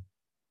the Astrodome.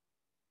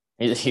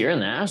 He's here in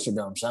the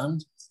Astrodome, son.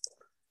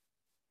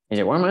 He's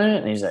like, where am I at?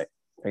 And he's like,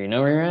 oh, you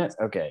know where you're at?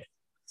 Okay.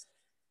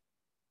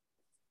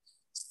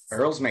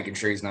 Earl's making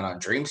sure he's not on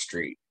Dream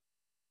Street.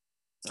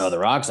 Oh, The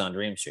Rock's on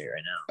Dream Street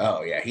right now.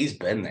 Oh, yeah. He's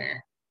been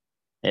there.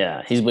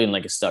 Yeah. He's bleeding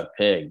like a stuck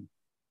pig.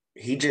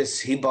 He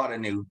bought a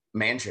new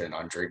mansion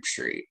on Dream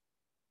Street.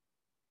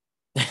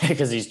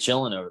 Because he's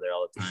chilling over there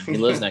all the time. He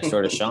lives next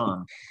door to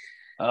Sean.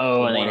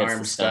 Oh, and he hits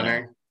the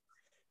stunner.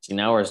 See,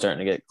 now we're starting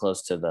to get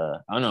close to the...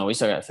 Oh, no, we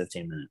still got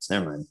 15 minutes.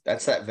 Never mind.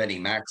 That's that Vinnie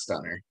Mac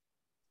stunner.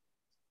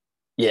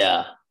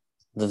 Yeah.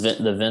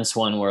 The Vince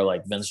one where,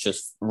 like, Vince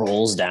just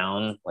rolls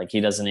down. Like,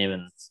 he doesn't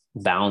even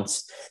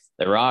bounce.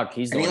 The Rock,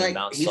 he's the one who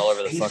bounces all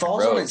over the fucking ropes. He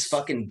falls on his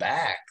fucking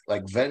back.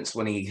 Like, Vince,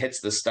 when he hits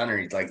the stunner,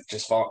 he's like,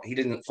 he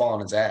didn't fall on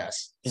his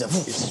ass. He's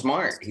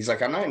smart. He's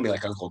like, I'm not going to be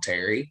like Uncle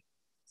Terry.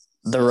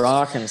 The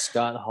Rock and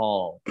Scott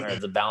Hall are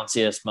the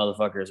bounciest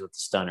motherfuckers with the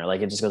stunner.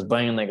 Like, it just goes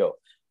bang and they go...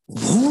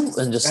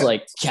 and just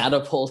like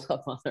catapult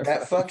up on their that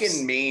ropes.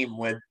 Fucking meme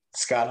with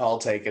Scott Hall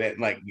taking it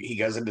and like he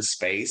goes into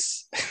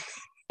space.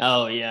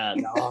 Oh yeah.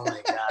 Oh my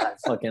god, I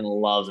fucking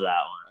love that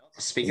one.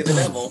 Speak of the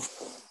devil.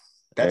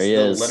 That's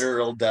the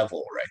literal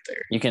devil right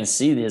there. You can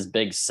see his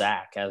big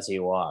sack as he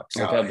walks.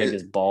 Look how big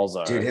his balls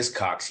are. Dude, his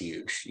cock's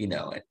huge. You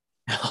know it.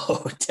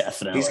 Oh,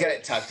 definitely. He's got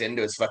it tucked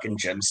into his fucking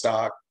gym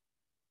stock.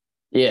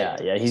 Yeah.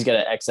 He's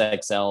got an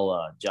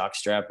XXL jock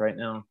strap right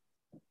now.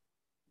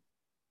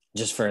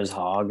 Just for his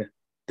hog.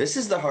 This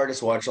is the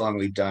hardest watch along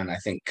we've done, I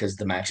think, because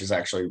the match is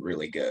actually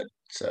really good.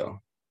 So,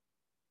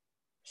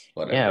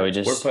 whatever. Yeah,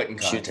 we're putting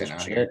content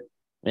out here.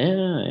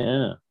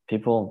 Yeah.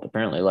 People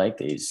apparently like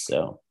these.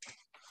 So,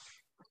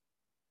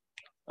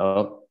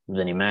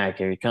 Vinnie Mac,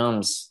 here he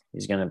comes.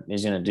 He's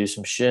gonna do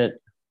some shit.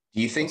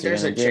 Do you think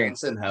there's a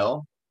chance in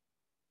hell?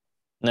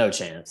 No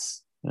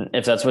chance.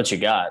 If that's what you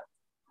got.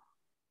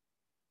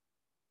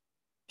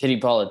 Pity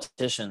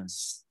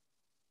politicians.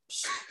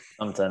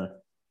 Something.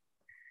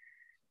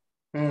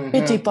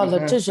 Pity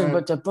politician,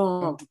 but the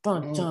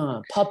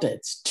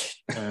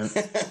puppets.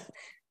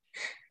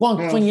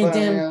 Walk from your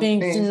damn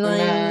things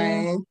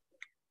tonight.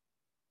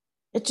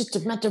 It's just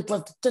a matter of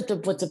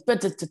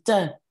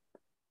the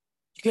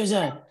you guys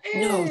have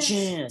no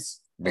chance.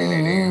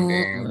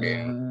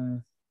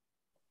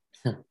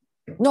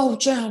 No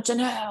chance in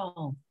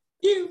hell.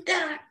 You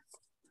got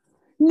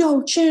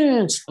no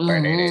chance.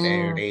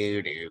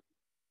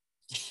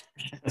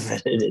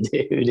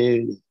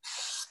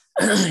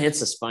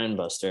 It's a spine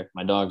buster.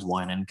 My dog's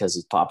whining because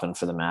he's popping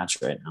for the match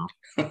right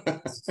now.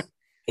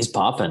 He's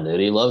popping, dude.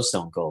 He loves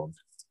Stone Cold.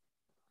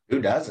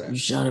 Who doesn't? You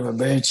son of a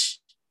bitch.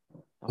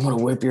 I'm going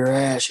to whip your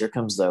ass. Here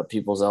comes the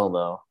people's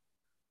elbow.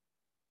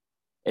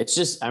 It's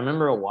just, I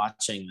remember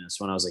watching this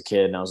when I was a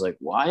kid, and I was like,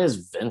 why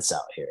is Vince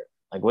out here?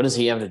 Like, what does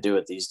he have to do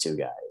with these two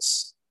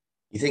guys?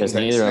 You think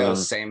Vince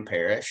knows Sam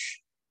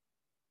Parrish?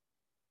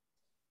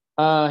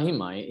 He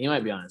might. He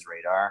might be on his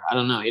radar. I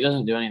don't know. He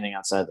doesn't do anything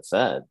outside the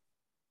Fed.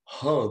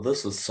 Oh,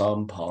 this is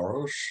Sam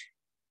Parrish.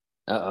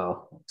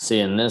 Uh-oh. See,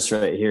 and this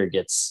right here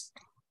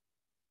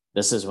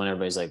this is when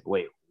everybody's like,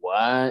 wait,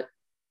 what?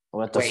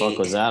 What the fuck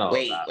was that all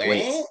about?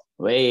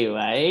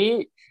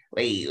 Wait.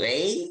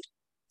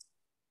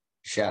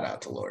 Shout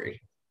out to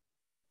Lori.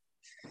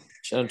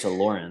 Shout out to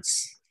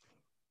Lawrence.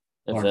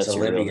 If Lawrence that's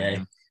your real Olivier.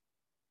 name.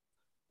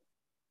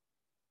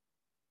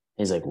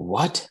 He's like,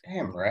 what?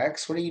 Damn,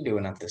 Rex, what are you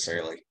doing up this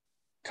early?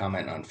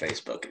 Commenting on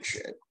Facebook and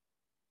shit.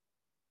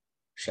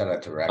 Shout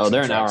out to Rex. Oh,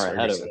 they're an hour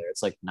ahead over there.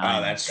 It's like 9.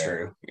 Oh, that's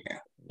true.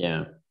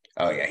 Yeah.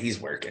 Oh, yeah, he's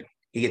working.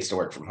 He gets to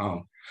work from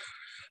home.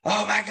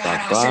 Oh, my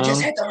God, Austin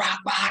just hit the rock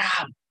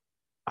bottom.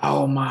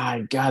 Oh,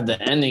 my God.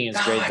 The ending is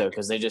great, though,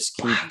 because they just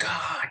keep...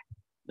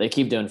 They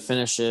keep doing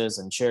finishes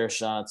and chair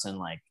shots and,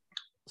 like,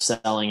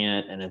 selling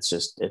it, and it's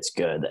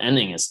good. The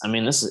ending is... I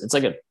mean, it's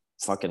like a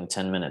fucking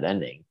 10-minute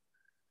ending.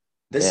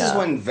 This is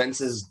when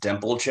Vince's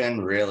dimple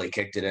chin really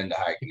kicked it into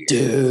high gear.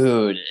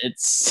 Dude,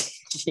 it's...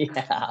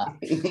 Yeah.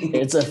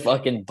 It's a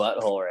fucking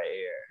butthole right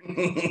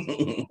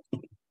here.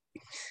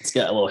 It's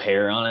got a little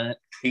hair on it.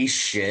 He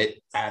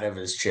shit out of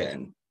his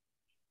chin.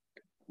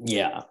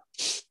 Yeah.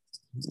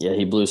 Yeah,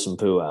 he blew some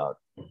poo out.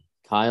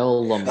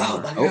 Kyle Lamar.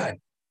 Oh, my God.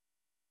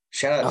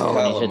 Shout out to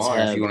Kyle Lamar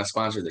if you want to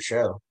sponsor the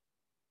show.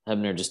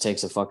 Hebner just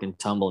takes a fucking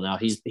tumble. Now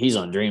he's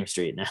on Dream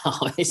Street now.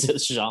 He's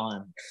just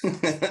Sean.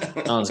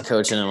 Sean's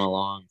coaching him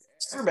along.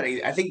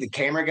 Everybody, I think the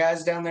camera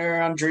guys down there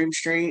are on Dream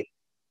Street.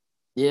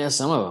 Yeah,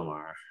 some of them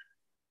are.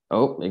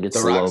 Oh, it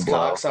gets the Rock's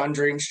Cox on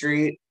Dream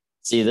Street.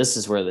 See, this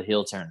is where the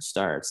heel turn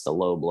starts, the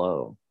low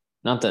blow.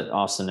 Not that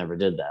Austin never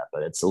did that,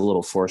 but it's a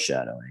little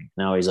foreshadowing.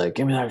 Now he's like,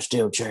 give me that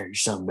steel chair, you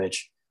son of a bitch.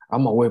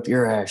 I'm going to whip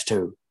your ass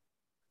too.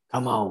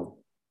 Come on.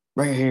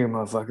 Bring it here,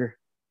 motherfucker.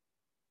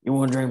 You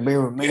want to drink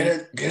beer with me?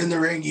 Get in the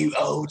ring, you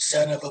old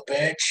son of a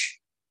bitch.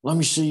 Let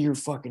me see your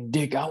fucking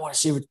dick. I want to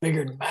see what's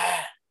bigger than mine.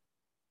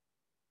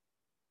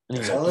 And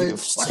he's like,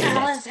 what the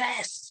hell is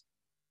this?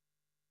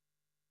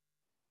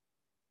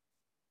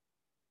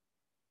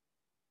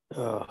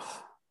 Ugh.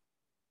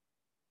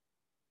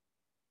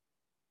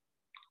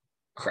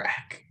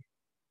 Crack.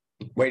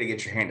 Way to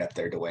get your hand up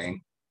there,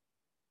 Dwayne.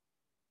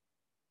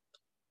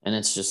 And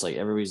it's just like,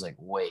 everybody's like,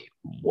 wait,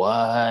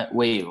 what?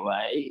 Wait.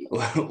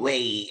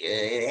 Wait.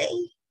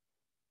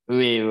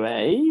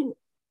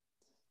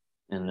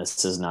 And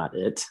this is not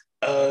it.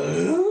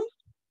 Dude,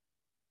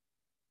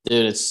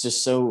 it's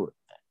just so,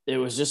 it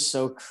was just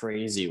so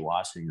crazy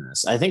watching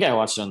this. I think I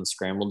watched it on the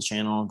Scrambled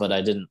channel, but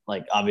I didn't,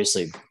 like,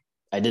 obviously,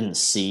 I didn't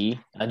see.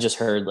 I just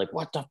heard, like,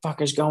 what the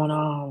fuck is going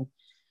on?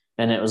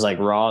 And it was like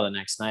Raw the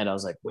next night. I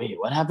was like, wait,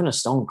 what happened to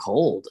Stone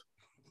Cold?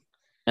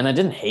 And I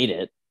didn't hate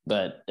it,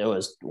 but it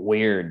was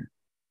weird.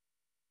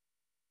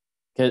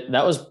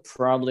 That was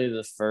probably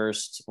the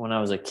first, when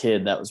I was a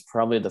kid, that was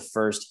probably the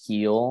first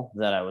heel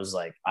that I was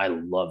like, I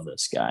love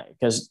this guy.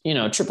 Because, you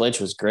know, Triple H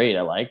was great.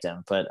 I liked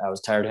him, but I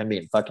was tired of him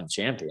being fucking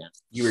champion.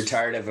 You were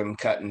tired of him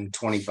cutting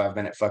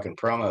 25-minute fucking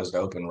promos to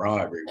open Raw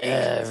every week.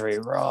 Every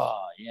Raw,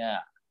 yeah.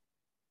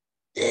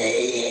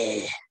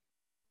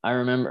 I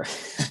remember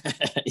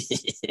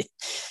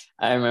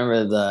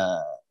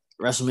the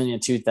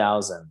WrestleMania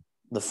 2000,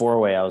 the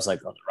 4-way. I was like,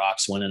 oh, The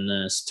Rock's winning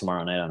this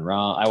tomorrow night on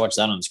Raw. I watched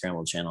that on the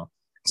Scrambled channel.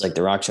 It's like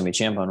The Rock's gonna be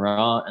champ on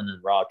Raw, and then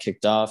Raw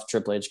kicked off.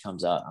 Triple H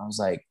comes out. I was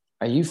like,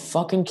 are you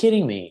fucking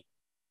kidding me?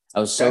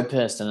 I was so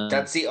pissed. And then,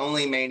 that's the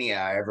only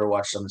Mania I ever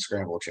watched on the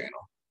Scrambled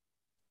channel.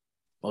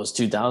 What was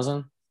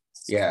 2000?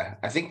 Yeah,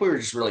 I think we were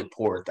just really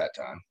poor at that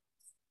time.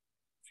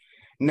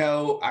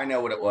 No, I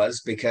know what it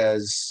was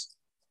because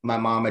my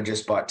mom had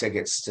just bought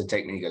tickets to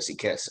take me to go see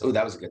Kiss. Oh,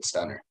 that was a good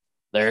stunner.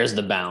 There's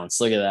the bounce.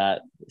 Look at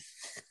that.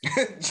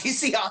 Did you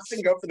see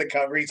Austin go for the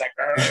cover? He's like,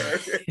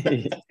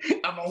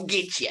 I'm going to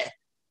get you.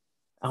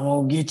 I'm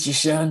going to get you,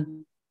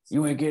 son.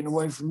 You ain't getting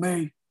away from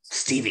me.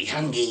 Stevie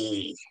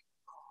Hungee.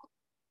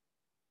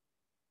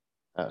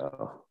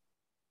 Uh-oh.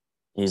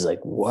 He's like,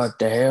 what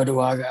the hell do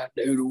I got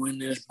to do to win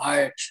this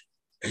match?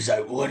 He's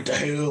like, what the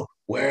hell?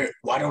 Why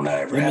don't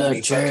I ever have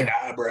any fucking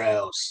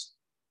eyebrows?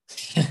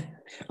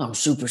 I'm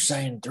Super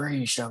Saiyan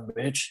 3, son of a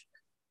bitch.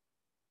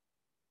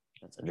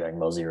 That's a Dragon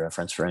Ball Z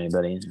reference for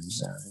anybody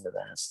who's into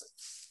that.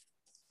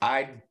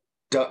 I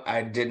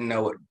didn't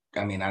know what,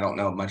 I mean, I don't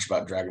know much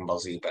about Dragon Ball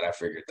Z, but I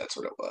figured that's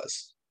what it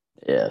was.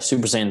 Yeah,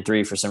 Super Saiyan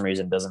 3 for some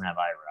reason doesn't have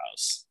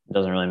eyebrows. It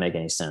doesn't really make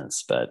any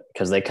sense, but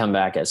because they come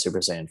back at Super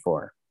Saiyan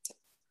 4.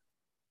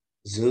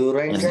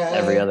 Zyuranger, and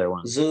every other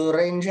one.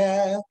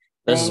 Zyuranger.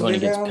 This is when he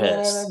gets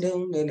pissed.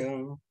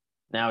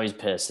 Now he's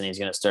pissed and he's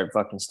going to start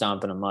fucking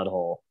stomping a mud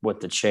hole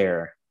with the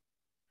chair.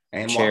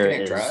 And chair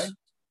walking it dry?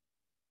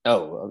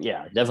 Oh,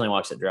 yeah, definitely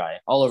walks it dry.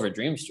 All over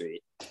Dream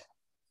Street.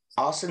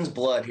 Austin's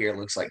blood here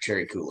looks like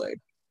cherry Kool-Aid.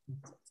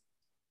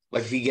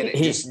 Like if you get it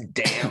just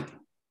damp,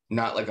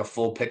 not like a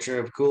full pitcher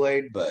of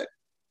Kool-Aid, but...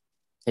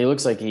 He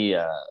looks like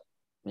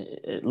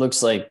it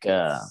looks like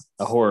a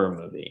horror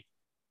movie.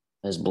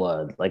 His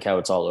blood, like how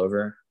it's all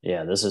over.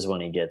 Yeah, this is when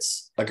he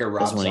gets like a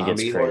Rob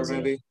Zombie horror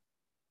movie.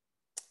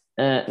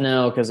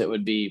 No, because it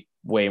would be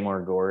way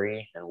more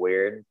gory and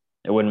weird.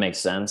 It wouldn't make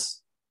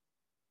sense.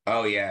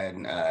 Oh yeah,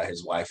 and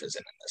his wife isn't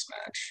in this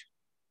match.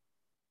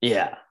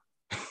 Yeah.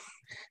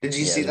 Did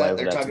you see that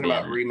they're talking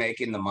about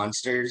remaking the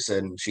Munsters,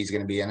 and she's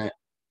going to be in it?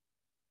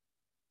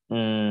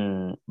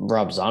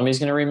 Rob Zombie's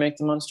going to remake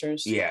The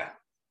Munsters? Yeah.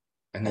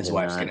 And his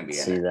wife's going to be in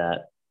it. See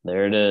that.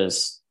 There it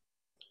is.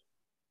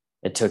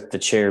 It took the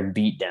chair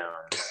beat down.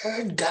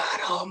 Good God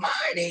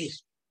Almighty.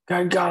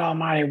 Good God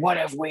Almighty, what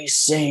have we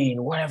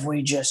seen? What have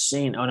we just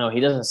seen? Oh, no, he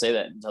doesn't say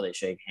that until they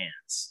shake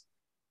hands.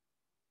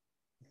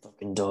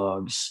 Fucking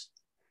dogs.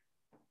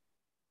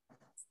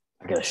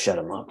 I gotta shut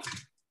him up.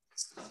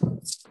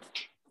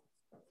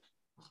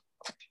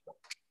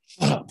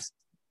 Shut up.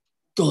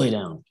 Go lay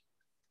down.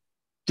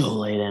 Go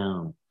lay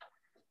down.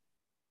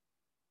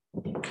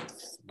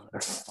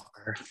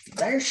 Motherfucker.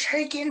 They're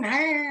shaking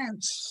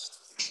hands.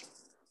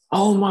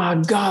 Oh my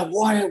God,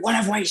 what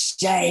have we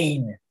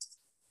seen?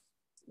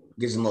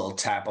 Gives him a little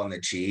tap on the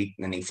cheek,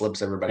 and then he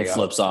flips everybody off.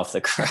 Flips off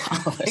the crowd.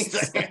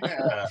 He's like,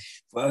 yeah.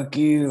 Fuck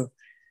you.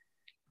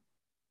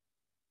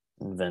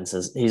 And Vince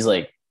is,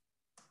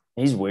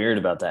 he's weird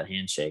about that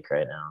handshake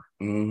right now.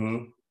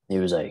 Mm-hmm. He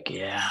was like,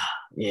 yeah,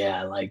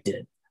 I liked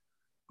it.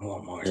 I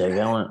want more. He's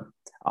like,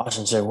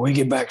 Austin said, when we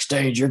get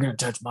backstage, you're going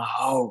to touch my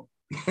hoe.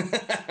 I'm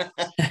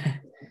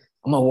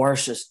going to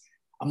wash this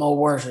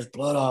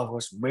blood off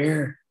with some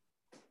beer.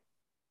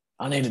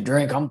 I need a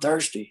drink. I'm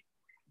thirsty.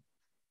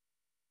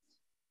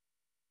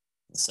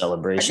 The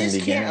celebration begins.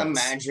 I just can't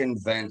imagine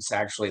Vince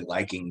actually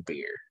liking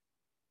beer.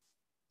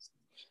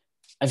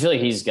 I feel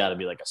like he's got to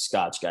be like a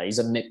Scotch guy. He's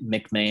a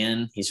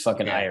McMahon. He's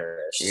fucking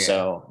Irish. Yeah.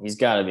 So he's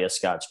got to be a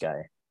Scotch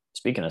guy.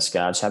 Speaking of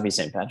Scotch, happy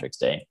St. Patrick's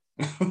Day.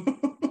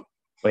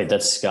 Wait,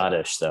 that's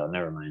Scottish, though.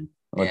 Never mind.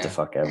 What the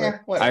fuck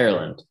ever.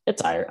 Ireland.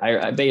 It's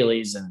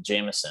Bailey's and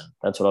Jameson.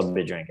 That's what I'll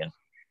be drinking.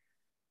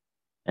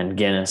 And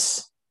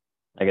Guinness.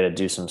 I got to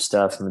do some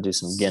stuff. I'm going to do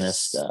some Guinness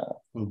stuff.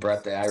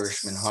 Bret the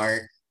Irishman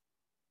Hart.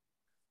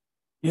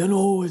 You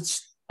know,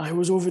 I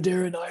was over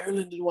there in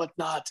Ireland and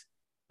whatnot.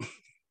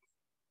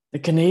 The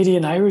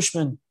Canadian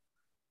Irishman.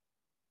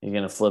 You're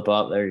going to flip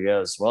up. There he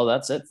goes. Well,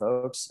 that's it,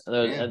 folks.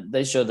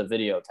 They showed the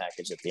video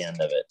package at the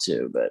end of it,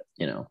 too. But,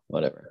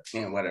 whatever.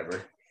 Yeah,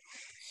 whatever.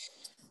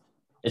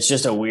 It's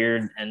just a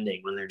weird ending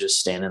when they're just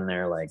standing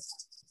there like,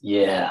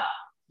 yeah,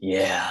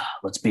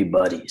 let's be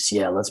buddies.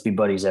 Yeah, let's be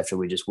buddies after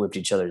we just whipped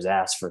each other's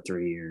ass for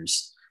 3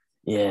 years.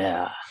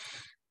 Yeah.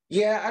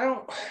 Yeah,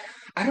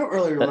 I don't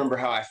really remember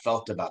how I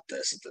felt about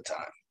this at the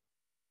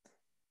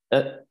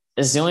time.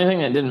 It's the only thing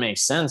that didn't make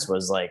sense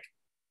was like,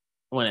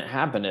 when it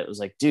happened, it was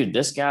like, dude,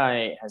 this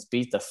guy has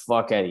beat the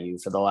fuck out of you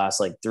for the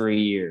last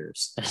 3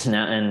 years.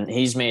 and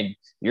he's made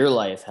your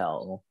life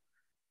hell.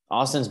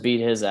 Austin's beat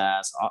his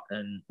ass,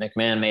 and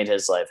McMahon made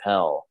his life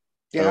hell.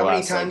 Yeah, how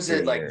many times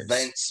did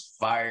Vince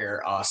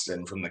fire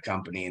Austin from the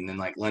company, and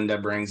then Linda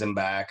brings him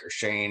back, or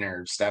Shane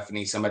or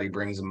Stephanie, somebody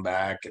brings him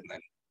back,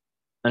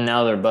 and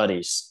now they're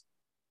buddies.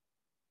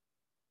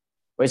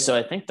 Wait, so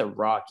I think The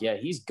Rock,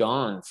 he's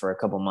gone for a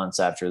couple months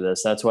after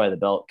this. That's why the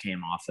belt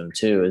came off him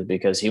too, is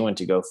because he went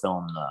to go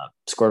film the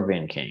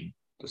Scorpion King.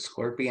 The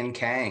Scorpion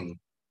King.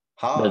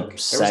 The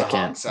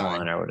second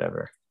one or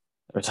whatever.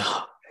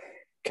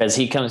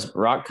 Because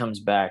Rock comes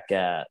back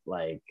at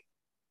I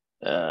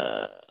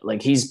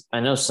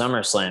know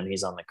SummerSlam,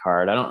 he's on the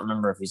card. I don't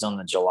remember if he's on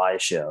the July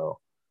show.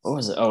 What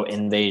was it? Oh,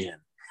 Invasion.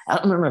 I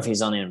don't remember if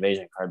he's on the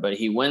Invasion card, but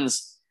he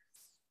wins.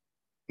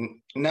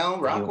 No,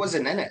 Rock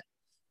wasn't in it.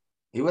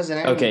 He wasn't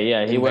in it. Okay,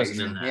 yeah, he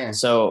wasn't in that. Yeah.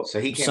 So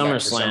he came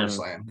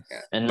SummerSlam,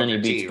 yeah. And then he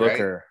beats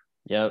Booker.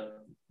 Right? Yep.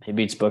 He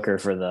beats Booker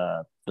for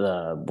the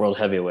World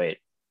Heavyweight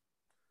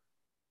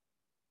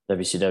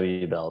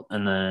WCW belt.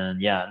 And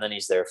then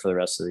he's there for the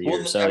rest of the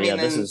year.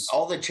 This is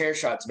all the chair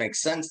shots make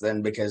sense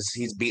then, because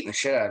he's beating the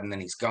shit out of him and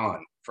then he's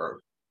gone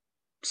for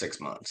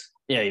 6 months.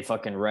 Yeah, he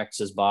fucking wrecks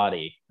his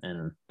body.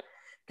 And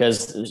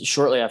because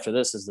shortly after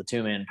this is the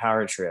 2-man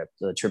power trip,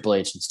 the Triple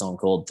H and Stone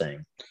Cold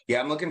thing.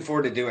 Yeah, I'm looking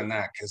forward to doing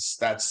that because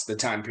that's the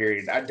time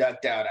period. I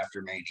ducked out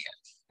after Mania.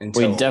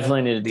 We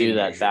definitely need to do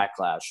that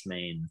Backlash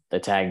main, the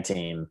tag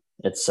team.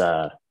 It's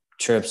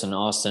Trips and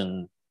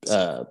Austin,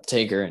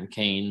 Taker and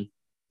Kane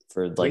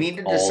for we need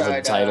to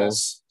decide, the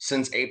titles.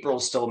 Since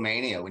April's still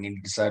Mania, we need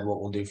to decide what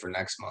we'll do for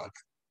next month.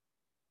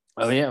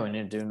 Oh, yeah, we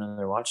need to do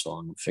another watch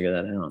along and figure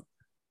that out.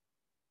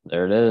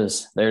 There it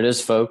is. There it is,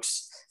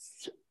 folks.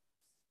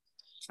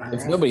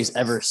 If nobody's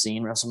ever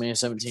seen WrestleMania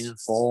 17 in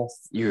full,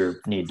 you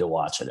need to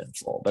watch it in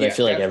full. But I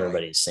feel like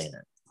everybody's seen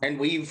it. And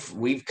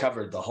we've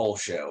covered the whole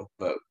show,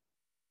 but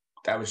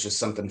that was just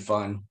something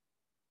fun.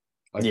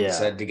 Like you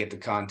said, to get the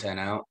content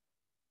out.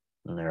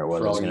 And there it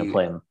was. I was going to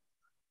play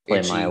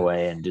my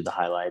way and do the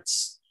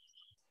highlights.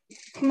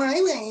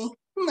 My way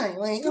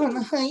on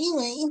the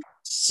highway.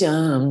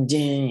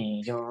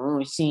 Someday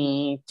you'll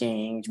see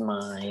things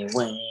my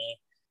way.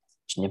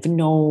 You never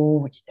know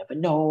where you're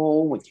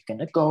going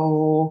to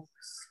go.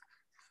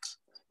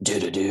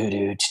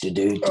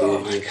 Oh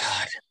my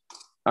God.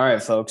 All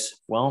right, folks.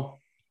 Well,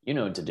 you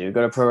know what to do.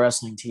 Go to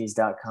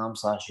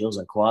prowrestlingtees.com/heels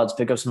and quads.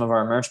 Pick up some of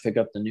our merch. Pick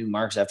up the new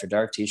Marks After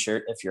Dark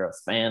t-shirt if you're a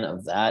fan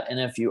of that. And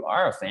if you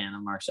are a fan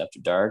of Marks After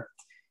Dark,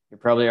 you're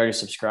probably already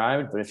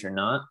subscribed. But if you're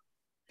not,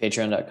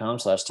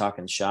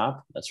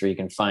 patreon.com/talkandshop. That's where you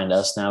can find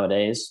us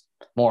nowadays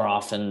more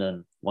often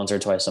than once or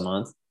twice a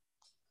month.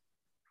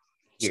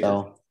 Here.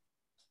 So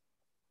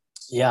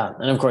Yeah.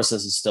 And of course,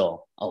 this is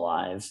still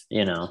alive,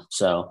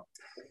 so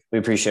we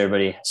appreciate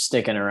everybody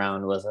sticking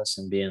around with us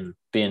and being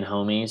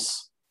homies,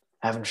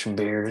 having some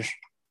beers.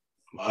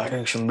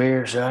 Drink some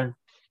beer, son.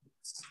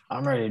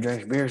 I'm ready to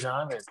drink some beer, son.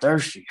 I'm getting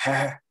thirsty.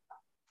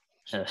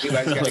 You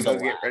guys got to go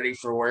get ready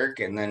for work,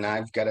 and then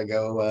I've got to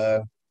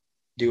go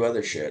do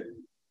other shit.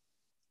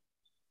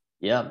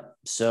 Yep.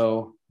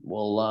 So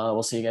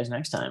we'll see you guys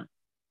next time.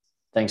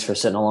 Thanks for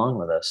sitting along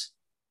with us.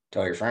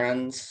 Tell your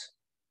friends.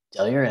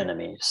 Tell your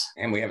enemies.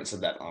 And we haven't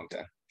said that in a long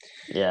time.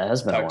 Yeah, it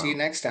has been a while. Talk to you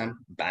next time.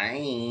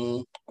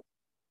 Bye.